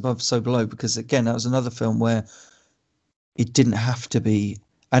mentioned As Above, So Below, because again, that was another film where it didn't have to be,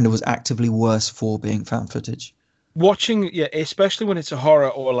 and it was actively worse for being found footage. Watching, especially when it's a horror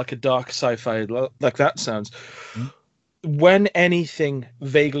or like a dark sci-fi, like that sounds. When anything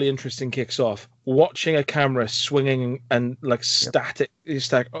vaguely interesting kicks off, watching a camera swinging and like static,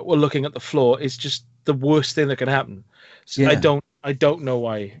 or looking at the floor is just the worst thing that can happen. So I don't know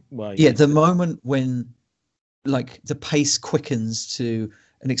why. Yeah, the moment when like the pace quickens to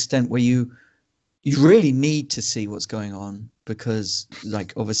an extent where you really need to see what's going on, because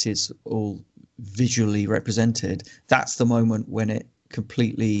like obviously it's all visually represented. That's the moment when it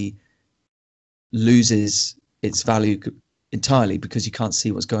completely loses its value entirely, because you can't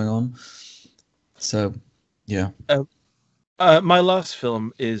see what's going on. So my last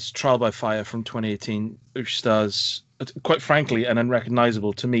film is Trial by Fire from 2018, which stars, quite frankly, and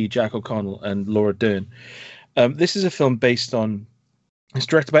unrecognizable to me, Jack O'Connell and Laura Dern. This is a film based on. It's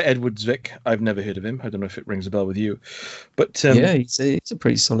directed by Edward Zwick. I've never heard of him. I don't know if it rings a bell with you, but he's a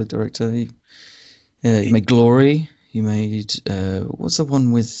pretty solid director. He made Glory. He made what's the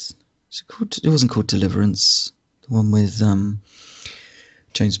one with? It wasn't called Deliverance. The one with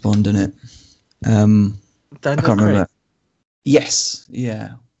James Bond in it. I can't remember. Yes,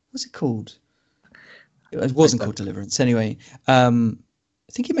 yeah. What's it called? It wasn't called Deliverance. Anyway, I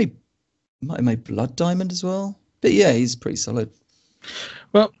think he might have made Blood Diamond as well. But yeah, he's pretty solid.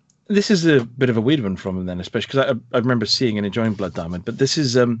 Well, this is a bit of a weird one from him then, especially because I remember seeing and enjoying Blood Diamond. But this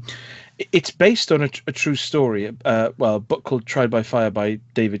is it's based on a true story. A book called Tried by Fire by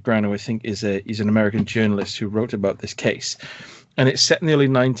David Brown, who I think he's an American journalist who wrote about this case. And it's set in the early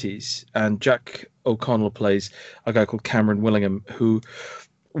 90s, and Jack O'Connell plays a guy called Cameron Willingham, who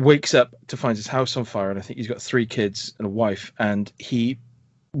wakes up to find his house on fire, and I think he's got 3 kids and a wife, and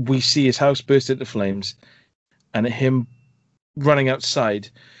we see his house burst into flames, and him running outside,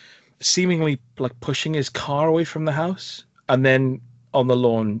 seemingly like pushing his car away from the house, and then on the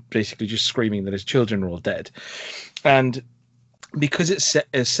lawn basically just screaming that his children are all dead. And because it's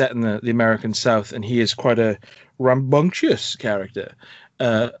set in the American South, and he is quite a rambunctious character,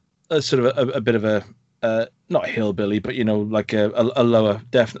 a sort of a bit of a not a hillbilly, but like a lower,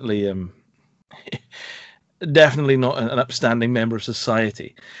 definitely not an upstanding member of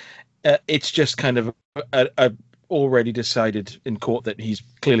society. It's just kind of a already decided in court that he's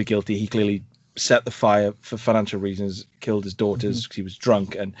clearly guilty. He clearly set the fire for financial reasons, killed his daughters because he was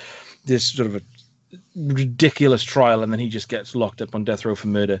drunk, and this sort of a ridiculous trial, and then he just gets locked up on death row for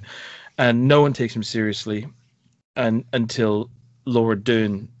murder, and no one takes him seriously, and until Laura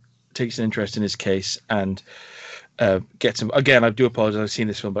Dern takes an interest in his case and gets him. Again, I do apologize. I've seen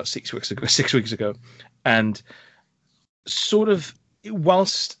this film about 6 weeks ago, and sort of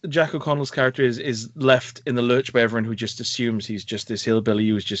whilst Jack O'Connell's character is left in the lurch by everyone who just assumes he's just this hillbilly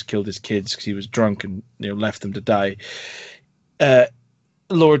who's just killed his kids because he was drunk and left them to die.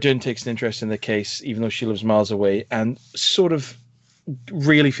 Laura Dern takes an interest in the case, even though she lives miles away, and sort of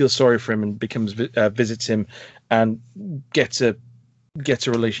really feels sorry for him and visits him and gets a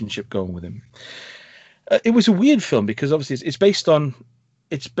relationship going with him. It was a weird film because obviously it's based on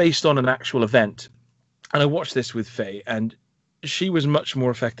an actual event, and I watched this with Faye, and she was much more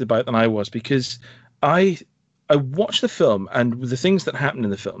affected by it than I was, because I watched the film, and the things that happened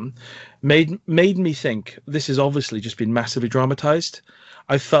in the film made me think this has obviously just been massively dramatized.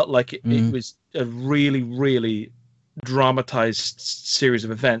 I felt like it was a really, really dramatized series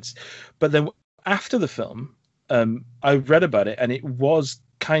of events. But then after the film, I read about it, and it was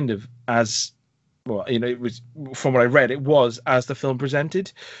kind of as well, it was, from what I read, it was as the film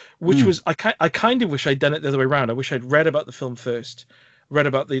presented, which was, I kind of wish I'd done it the other way around. I wish I'd read about the film first, read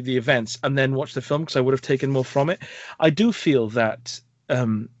about the events, and then watched the film, because I would have taken more from it. I do feel that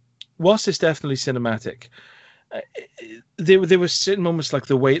whilst it's definitely cinematic, there were certain moments, like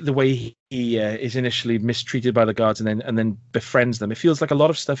the way he is initially mistreated by the guards and then befriends them. It feels like a lot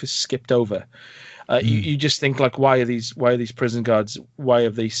of stuff is skipped over. You just think, like, why are these prison guards? Why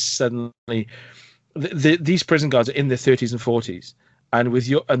have they suddenly? These prison guards are in their 30s and 40s,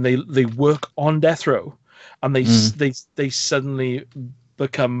 and they work on death row, and they suddenly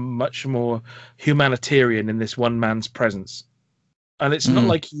become much more humanitarian in this one man's presence. And it's not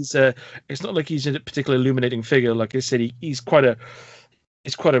like he's a particularly illuminating figure. Like I said, he's quite a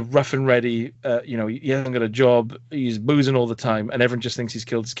rough and ready. He hasn't got a job. He's boozing all the time, and everyone just thinks he's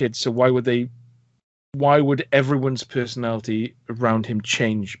killed his kids. So why would everyone's personality around him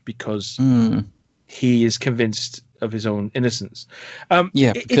change because he is convinced of his own innocence?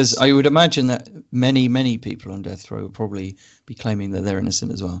 Because I would imagine that many people on death row will probably be claiming that they're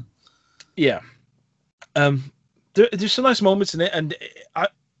innocent as well. Yeah. There's some nice moments in it, and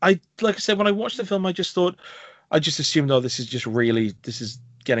I like I said, when I watched the film, I just assumed, this is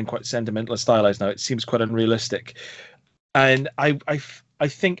getting quite sentimental and stylized now. It seems quite unrealistic, and I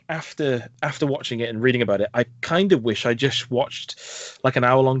think after watching it and reading about it, I kind of wish I just watched like an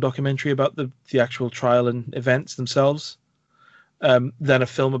hour-long documentary about the actual trial and events themselves, than a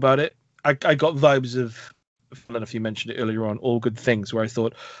film about it. I got vibes of, I don't know if you mentioned it earlier on, All Good Things, where I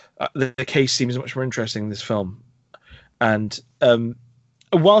thought the case seems much more interesting in this film. And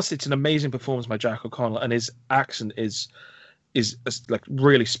whilst it's an amazing performance by Jack O'Connell, and his accent is like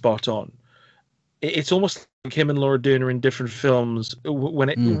really spot on, it's almost like him and Laura Dern are in different films.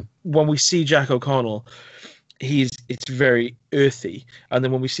 When we see Jack O'Connell, it's very earthy, and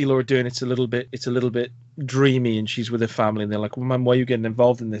then when we see Laura Dern, it's a little bit dreamy, and she's with her family, and they're like, "Well, man, why are you getting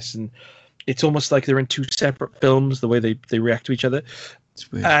involved in this?" And it's almost like they're in two separate films, the way they react to each other.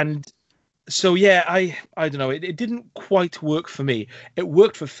 It's weird. And so, yeah, I don't know. It didn't quite work for me. It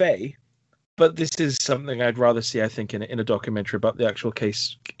worked for Faye, but this is something I'd rather see, I think, in a documentary about the actual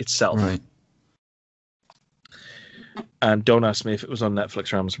case itself. Right. And don't ask me if it was on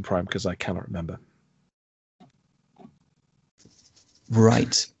Netflix or Amazon Prime, because I cannot remember.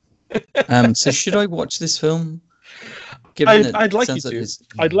 Right. So should I watch this film? I'd like you to.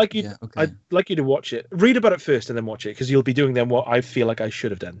 I'd like you. Yeah, okay. I'd like you to watch it. Read about it first, and then watch it, because you'll be doing then what I feel like I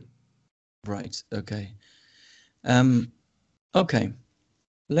should have done. Right. Okay. Okay.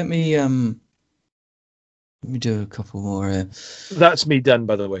 Let me do a couple more. That's me done,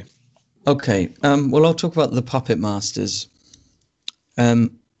 by the way. Okay. Well, I'll talk about the Puppetmasters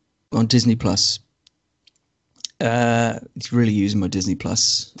on Disney Plus. It's really using my Disney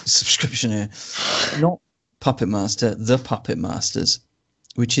Plus subscription here. Not Puppetmaster, the Puppetmasters,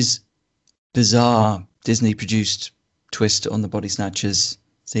 which is bizarre Disney produced twist on the Body Snatchers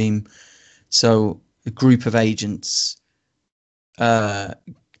theme. So a group of agents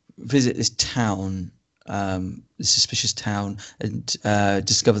visit this town, this suspicious town, and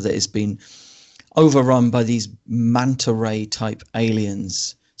discover that it's been overrun by these manta ray type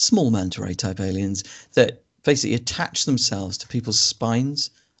aliens, small manta ray type aliens that basically attach themselves to people's spines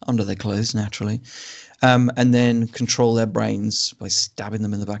under their clothes, naturally, and then control their brains by stabbing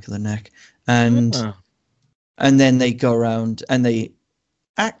them in the back of the neck. And then they go around and they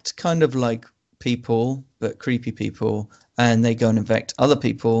act kind of like people, but creepy people, and they go and infect other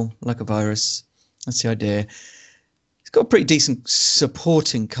people like a virus. That's the idea. It's got a pretty decent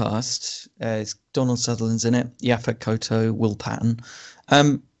supporting cast. It's Donald Sutherland's in it, Yaphet Kotto, Will Patton.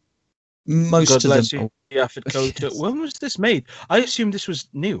 Most God of bless them. you, Yaphet Kotto. Yes. When was this made? I assumed this was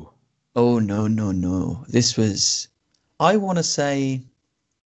new. Oh no! This was, I want to say,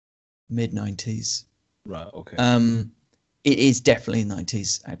 mid-90s. Right. Okay. It is definitely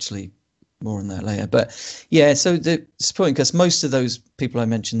 90s, actually. More on that later. But yeah, so the supporting cast, most of those people I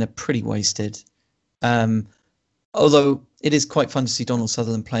mentioned, they're pretty wasted. Although it is quite fun to see Donald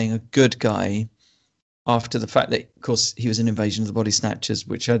Sutherland playing a good guy after the fact that, of course, he was in Invasion of the Body Snatchers,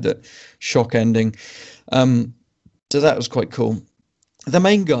 which had that shock ending. So that was quite cool. The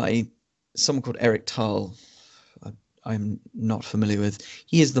main guy, someone called Eric Tahl, I'm not familiar with.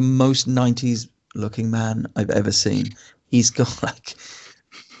 He is the most 90s looking man I've ever seen. He's got like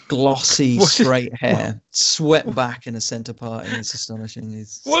glossy straight hair, swept back in a center part, and it's astonishing.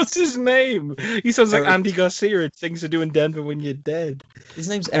 What's his name? He sounds like Andy Garcia at Things to Do in Denver When You're Dead. His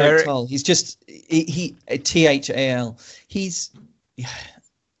name's Eric Tahl. He's just he THAL. He's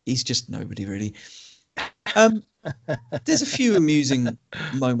just nobody really. There's a few amusing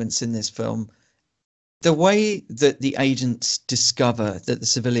moments in this film. the way that the agents discover that the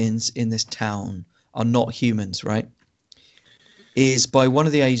civilians in this town are not humans, right, is by one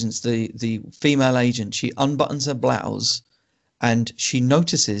of the agents, the female agent. She unbuttons her blouse and she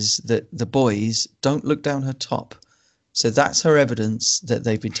notices that the boys don't look down her top. So that's her evidence that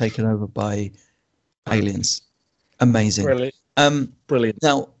they've been taken over by aliens. Amazing. Brilliant.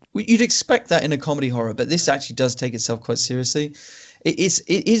 Now, you'd expect that in a comedy horror, but this actually does take itself quite seriously. It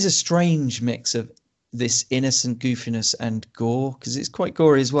is a strange mix of this innocent goofiness and gore, because it's quite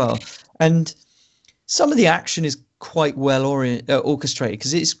gory as well. And some of the action is quite well orchestrated,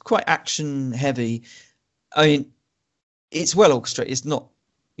 because it's quite action heavy. I mean, it's well orchestrated. It's not,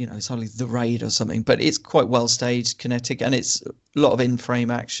 it's hardly The Raid or something, but it's quite well staged, kinetic, and it's a lot of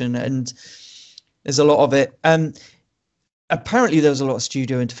in-frame action, and there's a lot of it. And apparently there was a lot of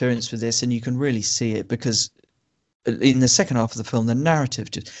studio interference with this, and you can really see it, because in the second half of the film, the narrative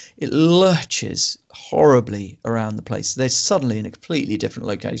it lurches horribly around the place. They're suddenly in a completely different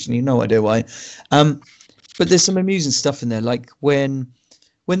location. You have no idea why. But there's some amusing stuff in there, like when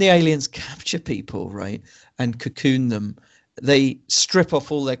the aliens capture people, right, and cocoon them, they strip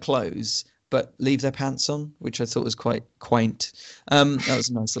off all their clothes but leave their pants on, which I thought was quite quaint. That was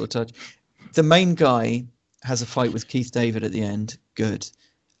a nice little touch. The main guy has a fight with Keith David at the end. Good.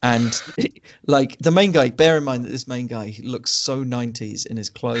 And like the main guy, bear in mind that this main guy, he looks so 90s in his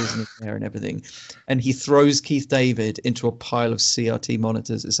clothes and his hair and everything. And he throws Keith David into a pile of CRT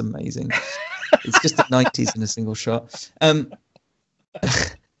monitors. It's amazing. It's just the 90s in a single shot.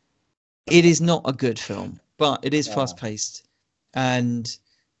 It is not a good film, but it is fast paced and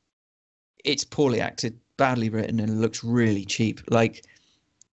it's poorly acted, badly written, and it looks really cheap. Like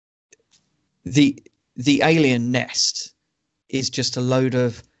the alien nest is just a load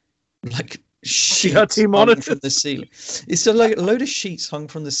of like sheets hung from the ceiling. It's a load of sheets hung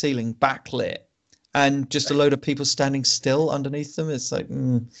from the ceiling, backlit, and just a load of people standing still underneath them. It's like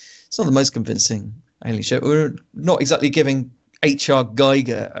it's not the most convincing alien show. We're not exactly giving H.R.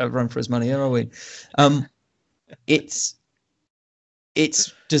 Geiger a run for his money, are we? It's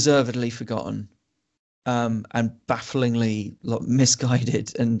deservedly forgotten and bafflingly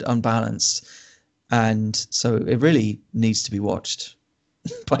misguided and unbalanced. And so it really needs to be watched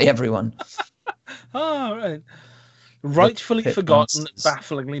by everyone. Right. Rightfully forgotten,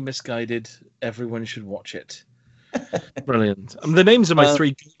 bafflingly misguided. Everyone should watch it. Brilliant. The names of my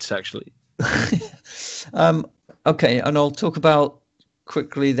three goats, actually. Okay, and I'll talk about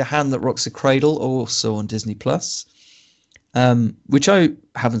quickly The Hand That Rocks the Cradle, also on Disney Plus, which I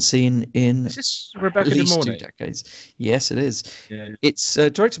haven't seen in Is this Rebecca at least De 2 Mornay? decades. Yes, it is. Yeah. It's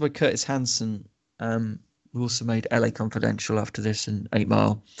directed by Curtis Hanson. We also made LA Confidential after this and 8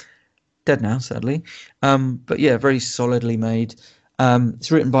 Mile. Dead now, sadly. But yeah, very solidly made.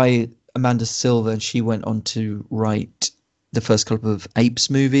 It's written by Amanda Silver, and she went on to write the first couple of Apes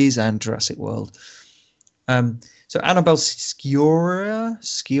movies and Jurassic World. So Annabelle Sciorra.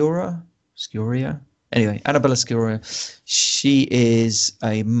 Anyway, Annabella Sciorra. She is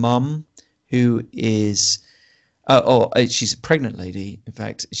a mum who is... she's a pregnant lady. In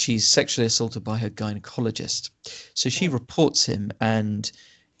fact, she's sexually assaulted by her gynecologist. So she reports him, and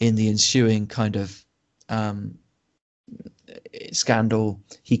in the ensuing kind of scandal,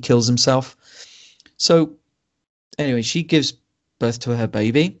 he kills himself. So anyway, she gives birth to her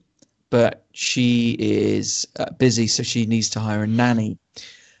baby, but she is busy, so she needs to hire a nanny.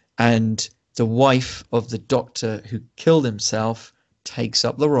 And the wife of the doctor who killed himself takes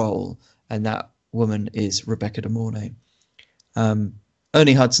up the role, and that woman is Rebecca De Mornay.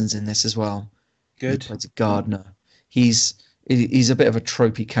 Ernie Hudson's in this as well. Good. He plays a gardener. He's a bit of a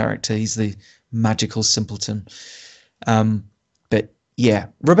tropey character. He's the magical simpleton. But yeah,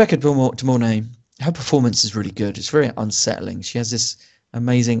 Rebecca De Mornay, her performance is really good. It's very unsettling. She has this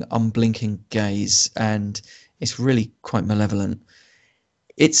amazing unblinking gaze, and it's really quite malevolent.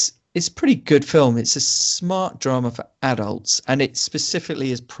 It's a pretty good film. It's a smart drama for adults, and it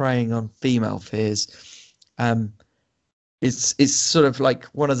specifically is preying on female fears. It's sort of like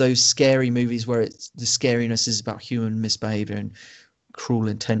one of those scary movies where the scariness is about human misbehavior and cruel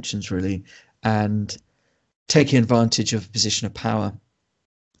intentions, really, and taking advantage of a position of power.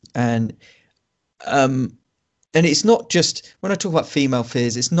 And it's not just, when I talk about female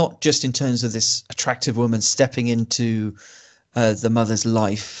fears, it's not just in terms of this attractive woman stepping into the mother's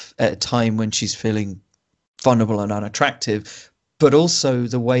life at a time when she's feeling vulnerable and unattractive, but also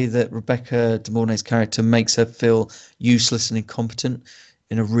the way that Rebecca De Mornay's character makes her feel useless and incompetent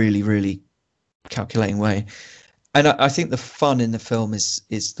in a really, really calculating way. And I think the fun in the film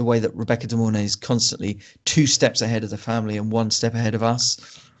is the way that Rebecca De Mornay is constantly 2 steps ahead of the family and 1 step ahead of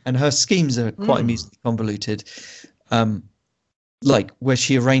us. And her schemes are quite amusingly convoluted. Like where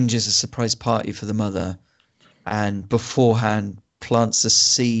she arranges a surprise party for the mother and beforehand plants a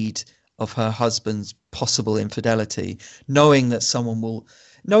seed of her husband's possible infidelity, knowing that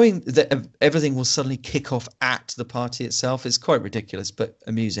everything will suddenly kick off at the party itself. Is quite ridiculous, but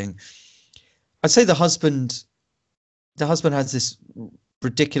amusing. I'd say the husband has this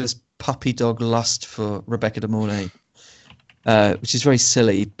ridiculous puppy dog lust for Rebecca De Mornay, which is very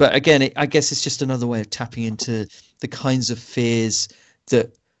silly. But again, I guess it's just another way of tapping into the kinds of fears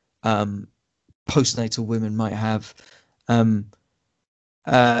that postnatal women might have.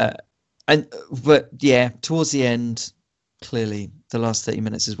 But yeah, towards the end, clearly the last 30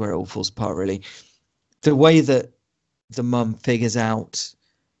 minutes is where it all falls apart, really. The way that the mum figures out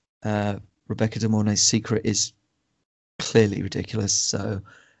Rebecca De Mornay's secret is clearly ridiculous. So,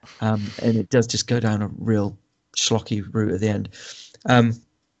 and it does just go down a real schlocky route at the end.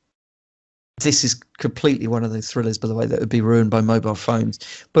 This is completely one of those thrillers, by the way, that would be ruined by mobile phones,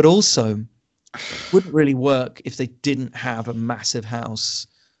 but also wouldn't really work if they didn't have a massive house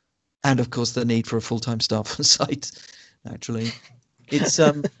and, of course, the need for a full-time staff on site. Naturally, it's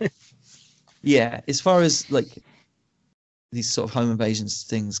yeah. As far as like these sort of home invasions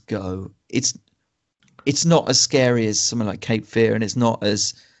things go, it's not as scary as something like Cape Fear, and it's not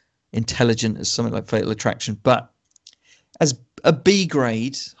as intelligent as something like Fatal Attraction, but as a B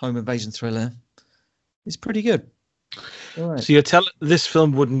grade home invasion thriller, it's pretty good. All right. So you're telling this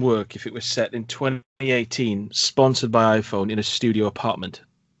film wouldn't work if it was set in 2018, sponsored by iPhone in a studio apartment?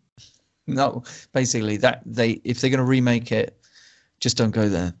 No, basically if they're going to remake it, just don't go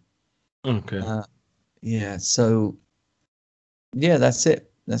there. Okay. Yeah. So yeah, that's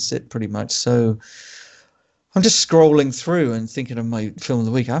it. That's it pretty much. So I'm just scrolling through and thinking of my film of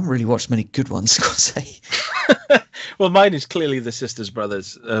the week. I haven't really watched many good ones, I've got to say. Well, mine is clearly The Sisters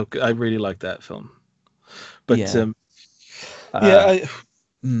Brothers. I really like that film. But yeah.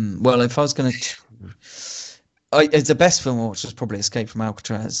 Well, if I was going to, the best film I watched was probably Escape from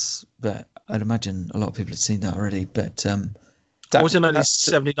Alcatraz, but I'd imagine a lot of people have seen that already. But that was in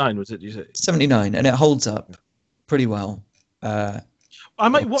 1979, was it? You say 79, and it holds up pretty well. I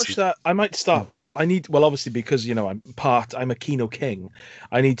might watch that. I might start. Obviously, because I'm a Kino king.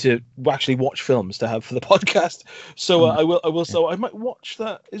 I need to actually watch films to have for the podcast. So I will. Yeah. So I might watch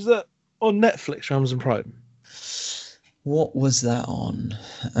that. Is that on Netflix or Amazon Prime? What was that on?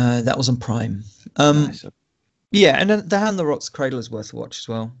 That was on Prime. Nice. Yeah, and then The Hand That Rocks the Cradle is worth a watch as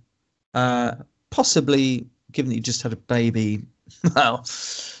well. Possibly, given that you just had a baby, well,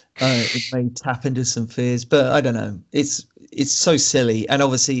 it may tap into some fears, but I don't know. It's so silly, and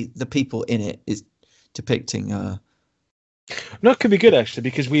obviously the people in it is depicting. No, it could be good actually,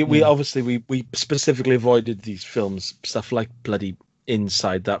 because we obviously specifically avoided these films, stuff like bloody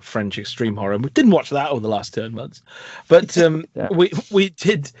Inside, that French extreme horror. We didn't watch that over the last 10 months, but yeah. we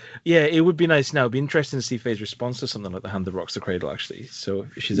did. Yeah, it would be nice now. It'd be interesting to see Faye's response to something like The Hand That Rocks the Cradle, actually. So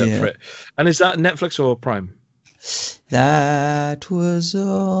if she's up for it. And is that Netflix or Prime? That was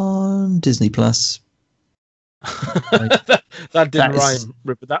on Disney Plus. that didn't rhyme.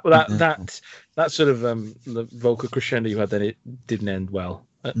 That sort of the vocal crescendo you had, then it didn't end well.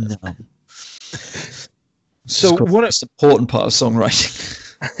 No. So what it's an important part of songwriting.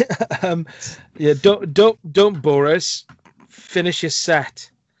 Don't bore us. Finish your set.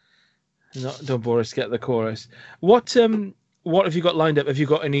 Don't bore us. Get the chorus. What have you got lined up? Have you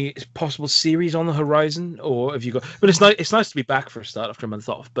got any possible series on the horizon, or have you got? But it's nice to be back for a start after a month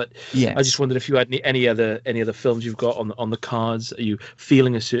off. But yes. I just wondered if you had any other films you've got on the cards. Are you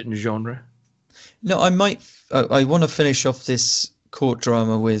feeling a certain genre? No, I might. I want to finish off this court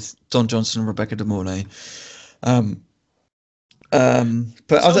drama with Don Johnson and Rebecca De Mornay. But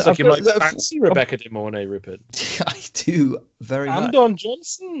you might fancy Rebecca De Mornay, Rupert. I do very much. And Don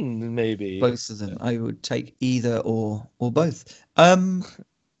Johnson, maybe. Both of them. I would take either or both.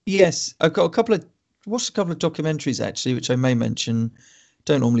 Yes, I've got watched a couple of documentaries actually, which I may mention.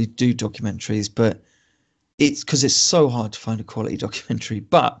 Don't normally do documentaries, but it's because it's so hard to find a quality documentary.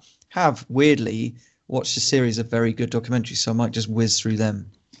 But have weirdly watched a series of very good documentaries, so I might just whiz through them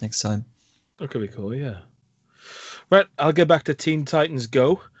next time. That could be cool, yeah. Right, I'll get back to Teen Titans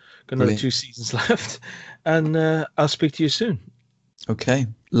Go. Got another 2 seasons left, and I'll speak to you soon. Okay.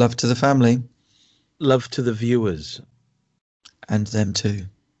 Love to the family. Love to the viewers. And them too.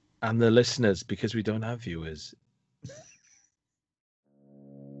 And the listeners, because we don't have viewers.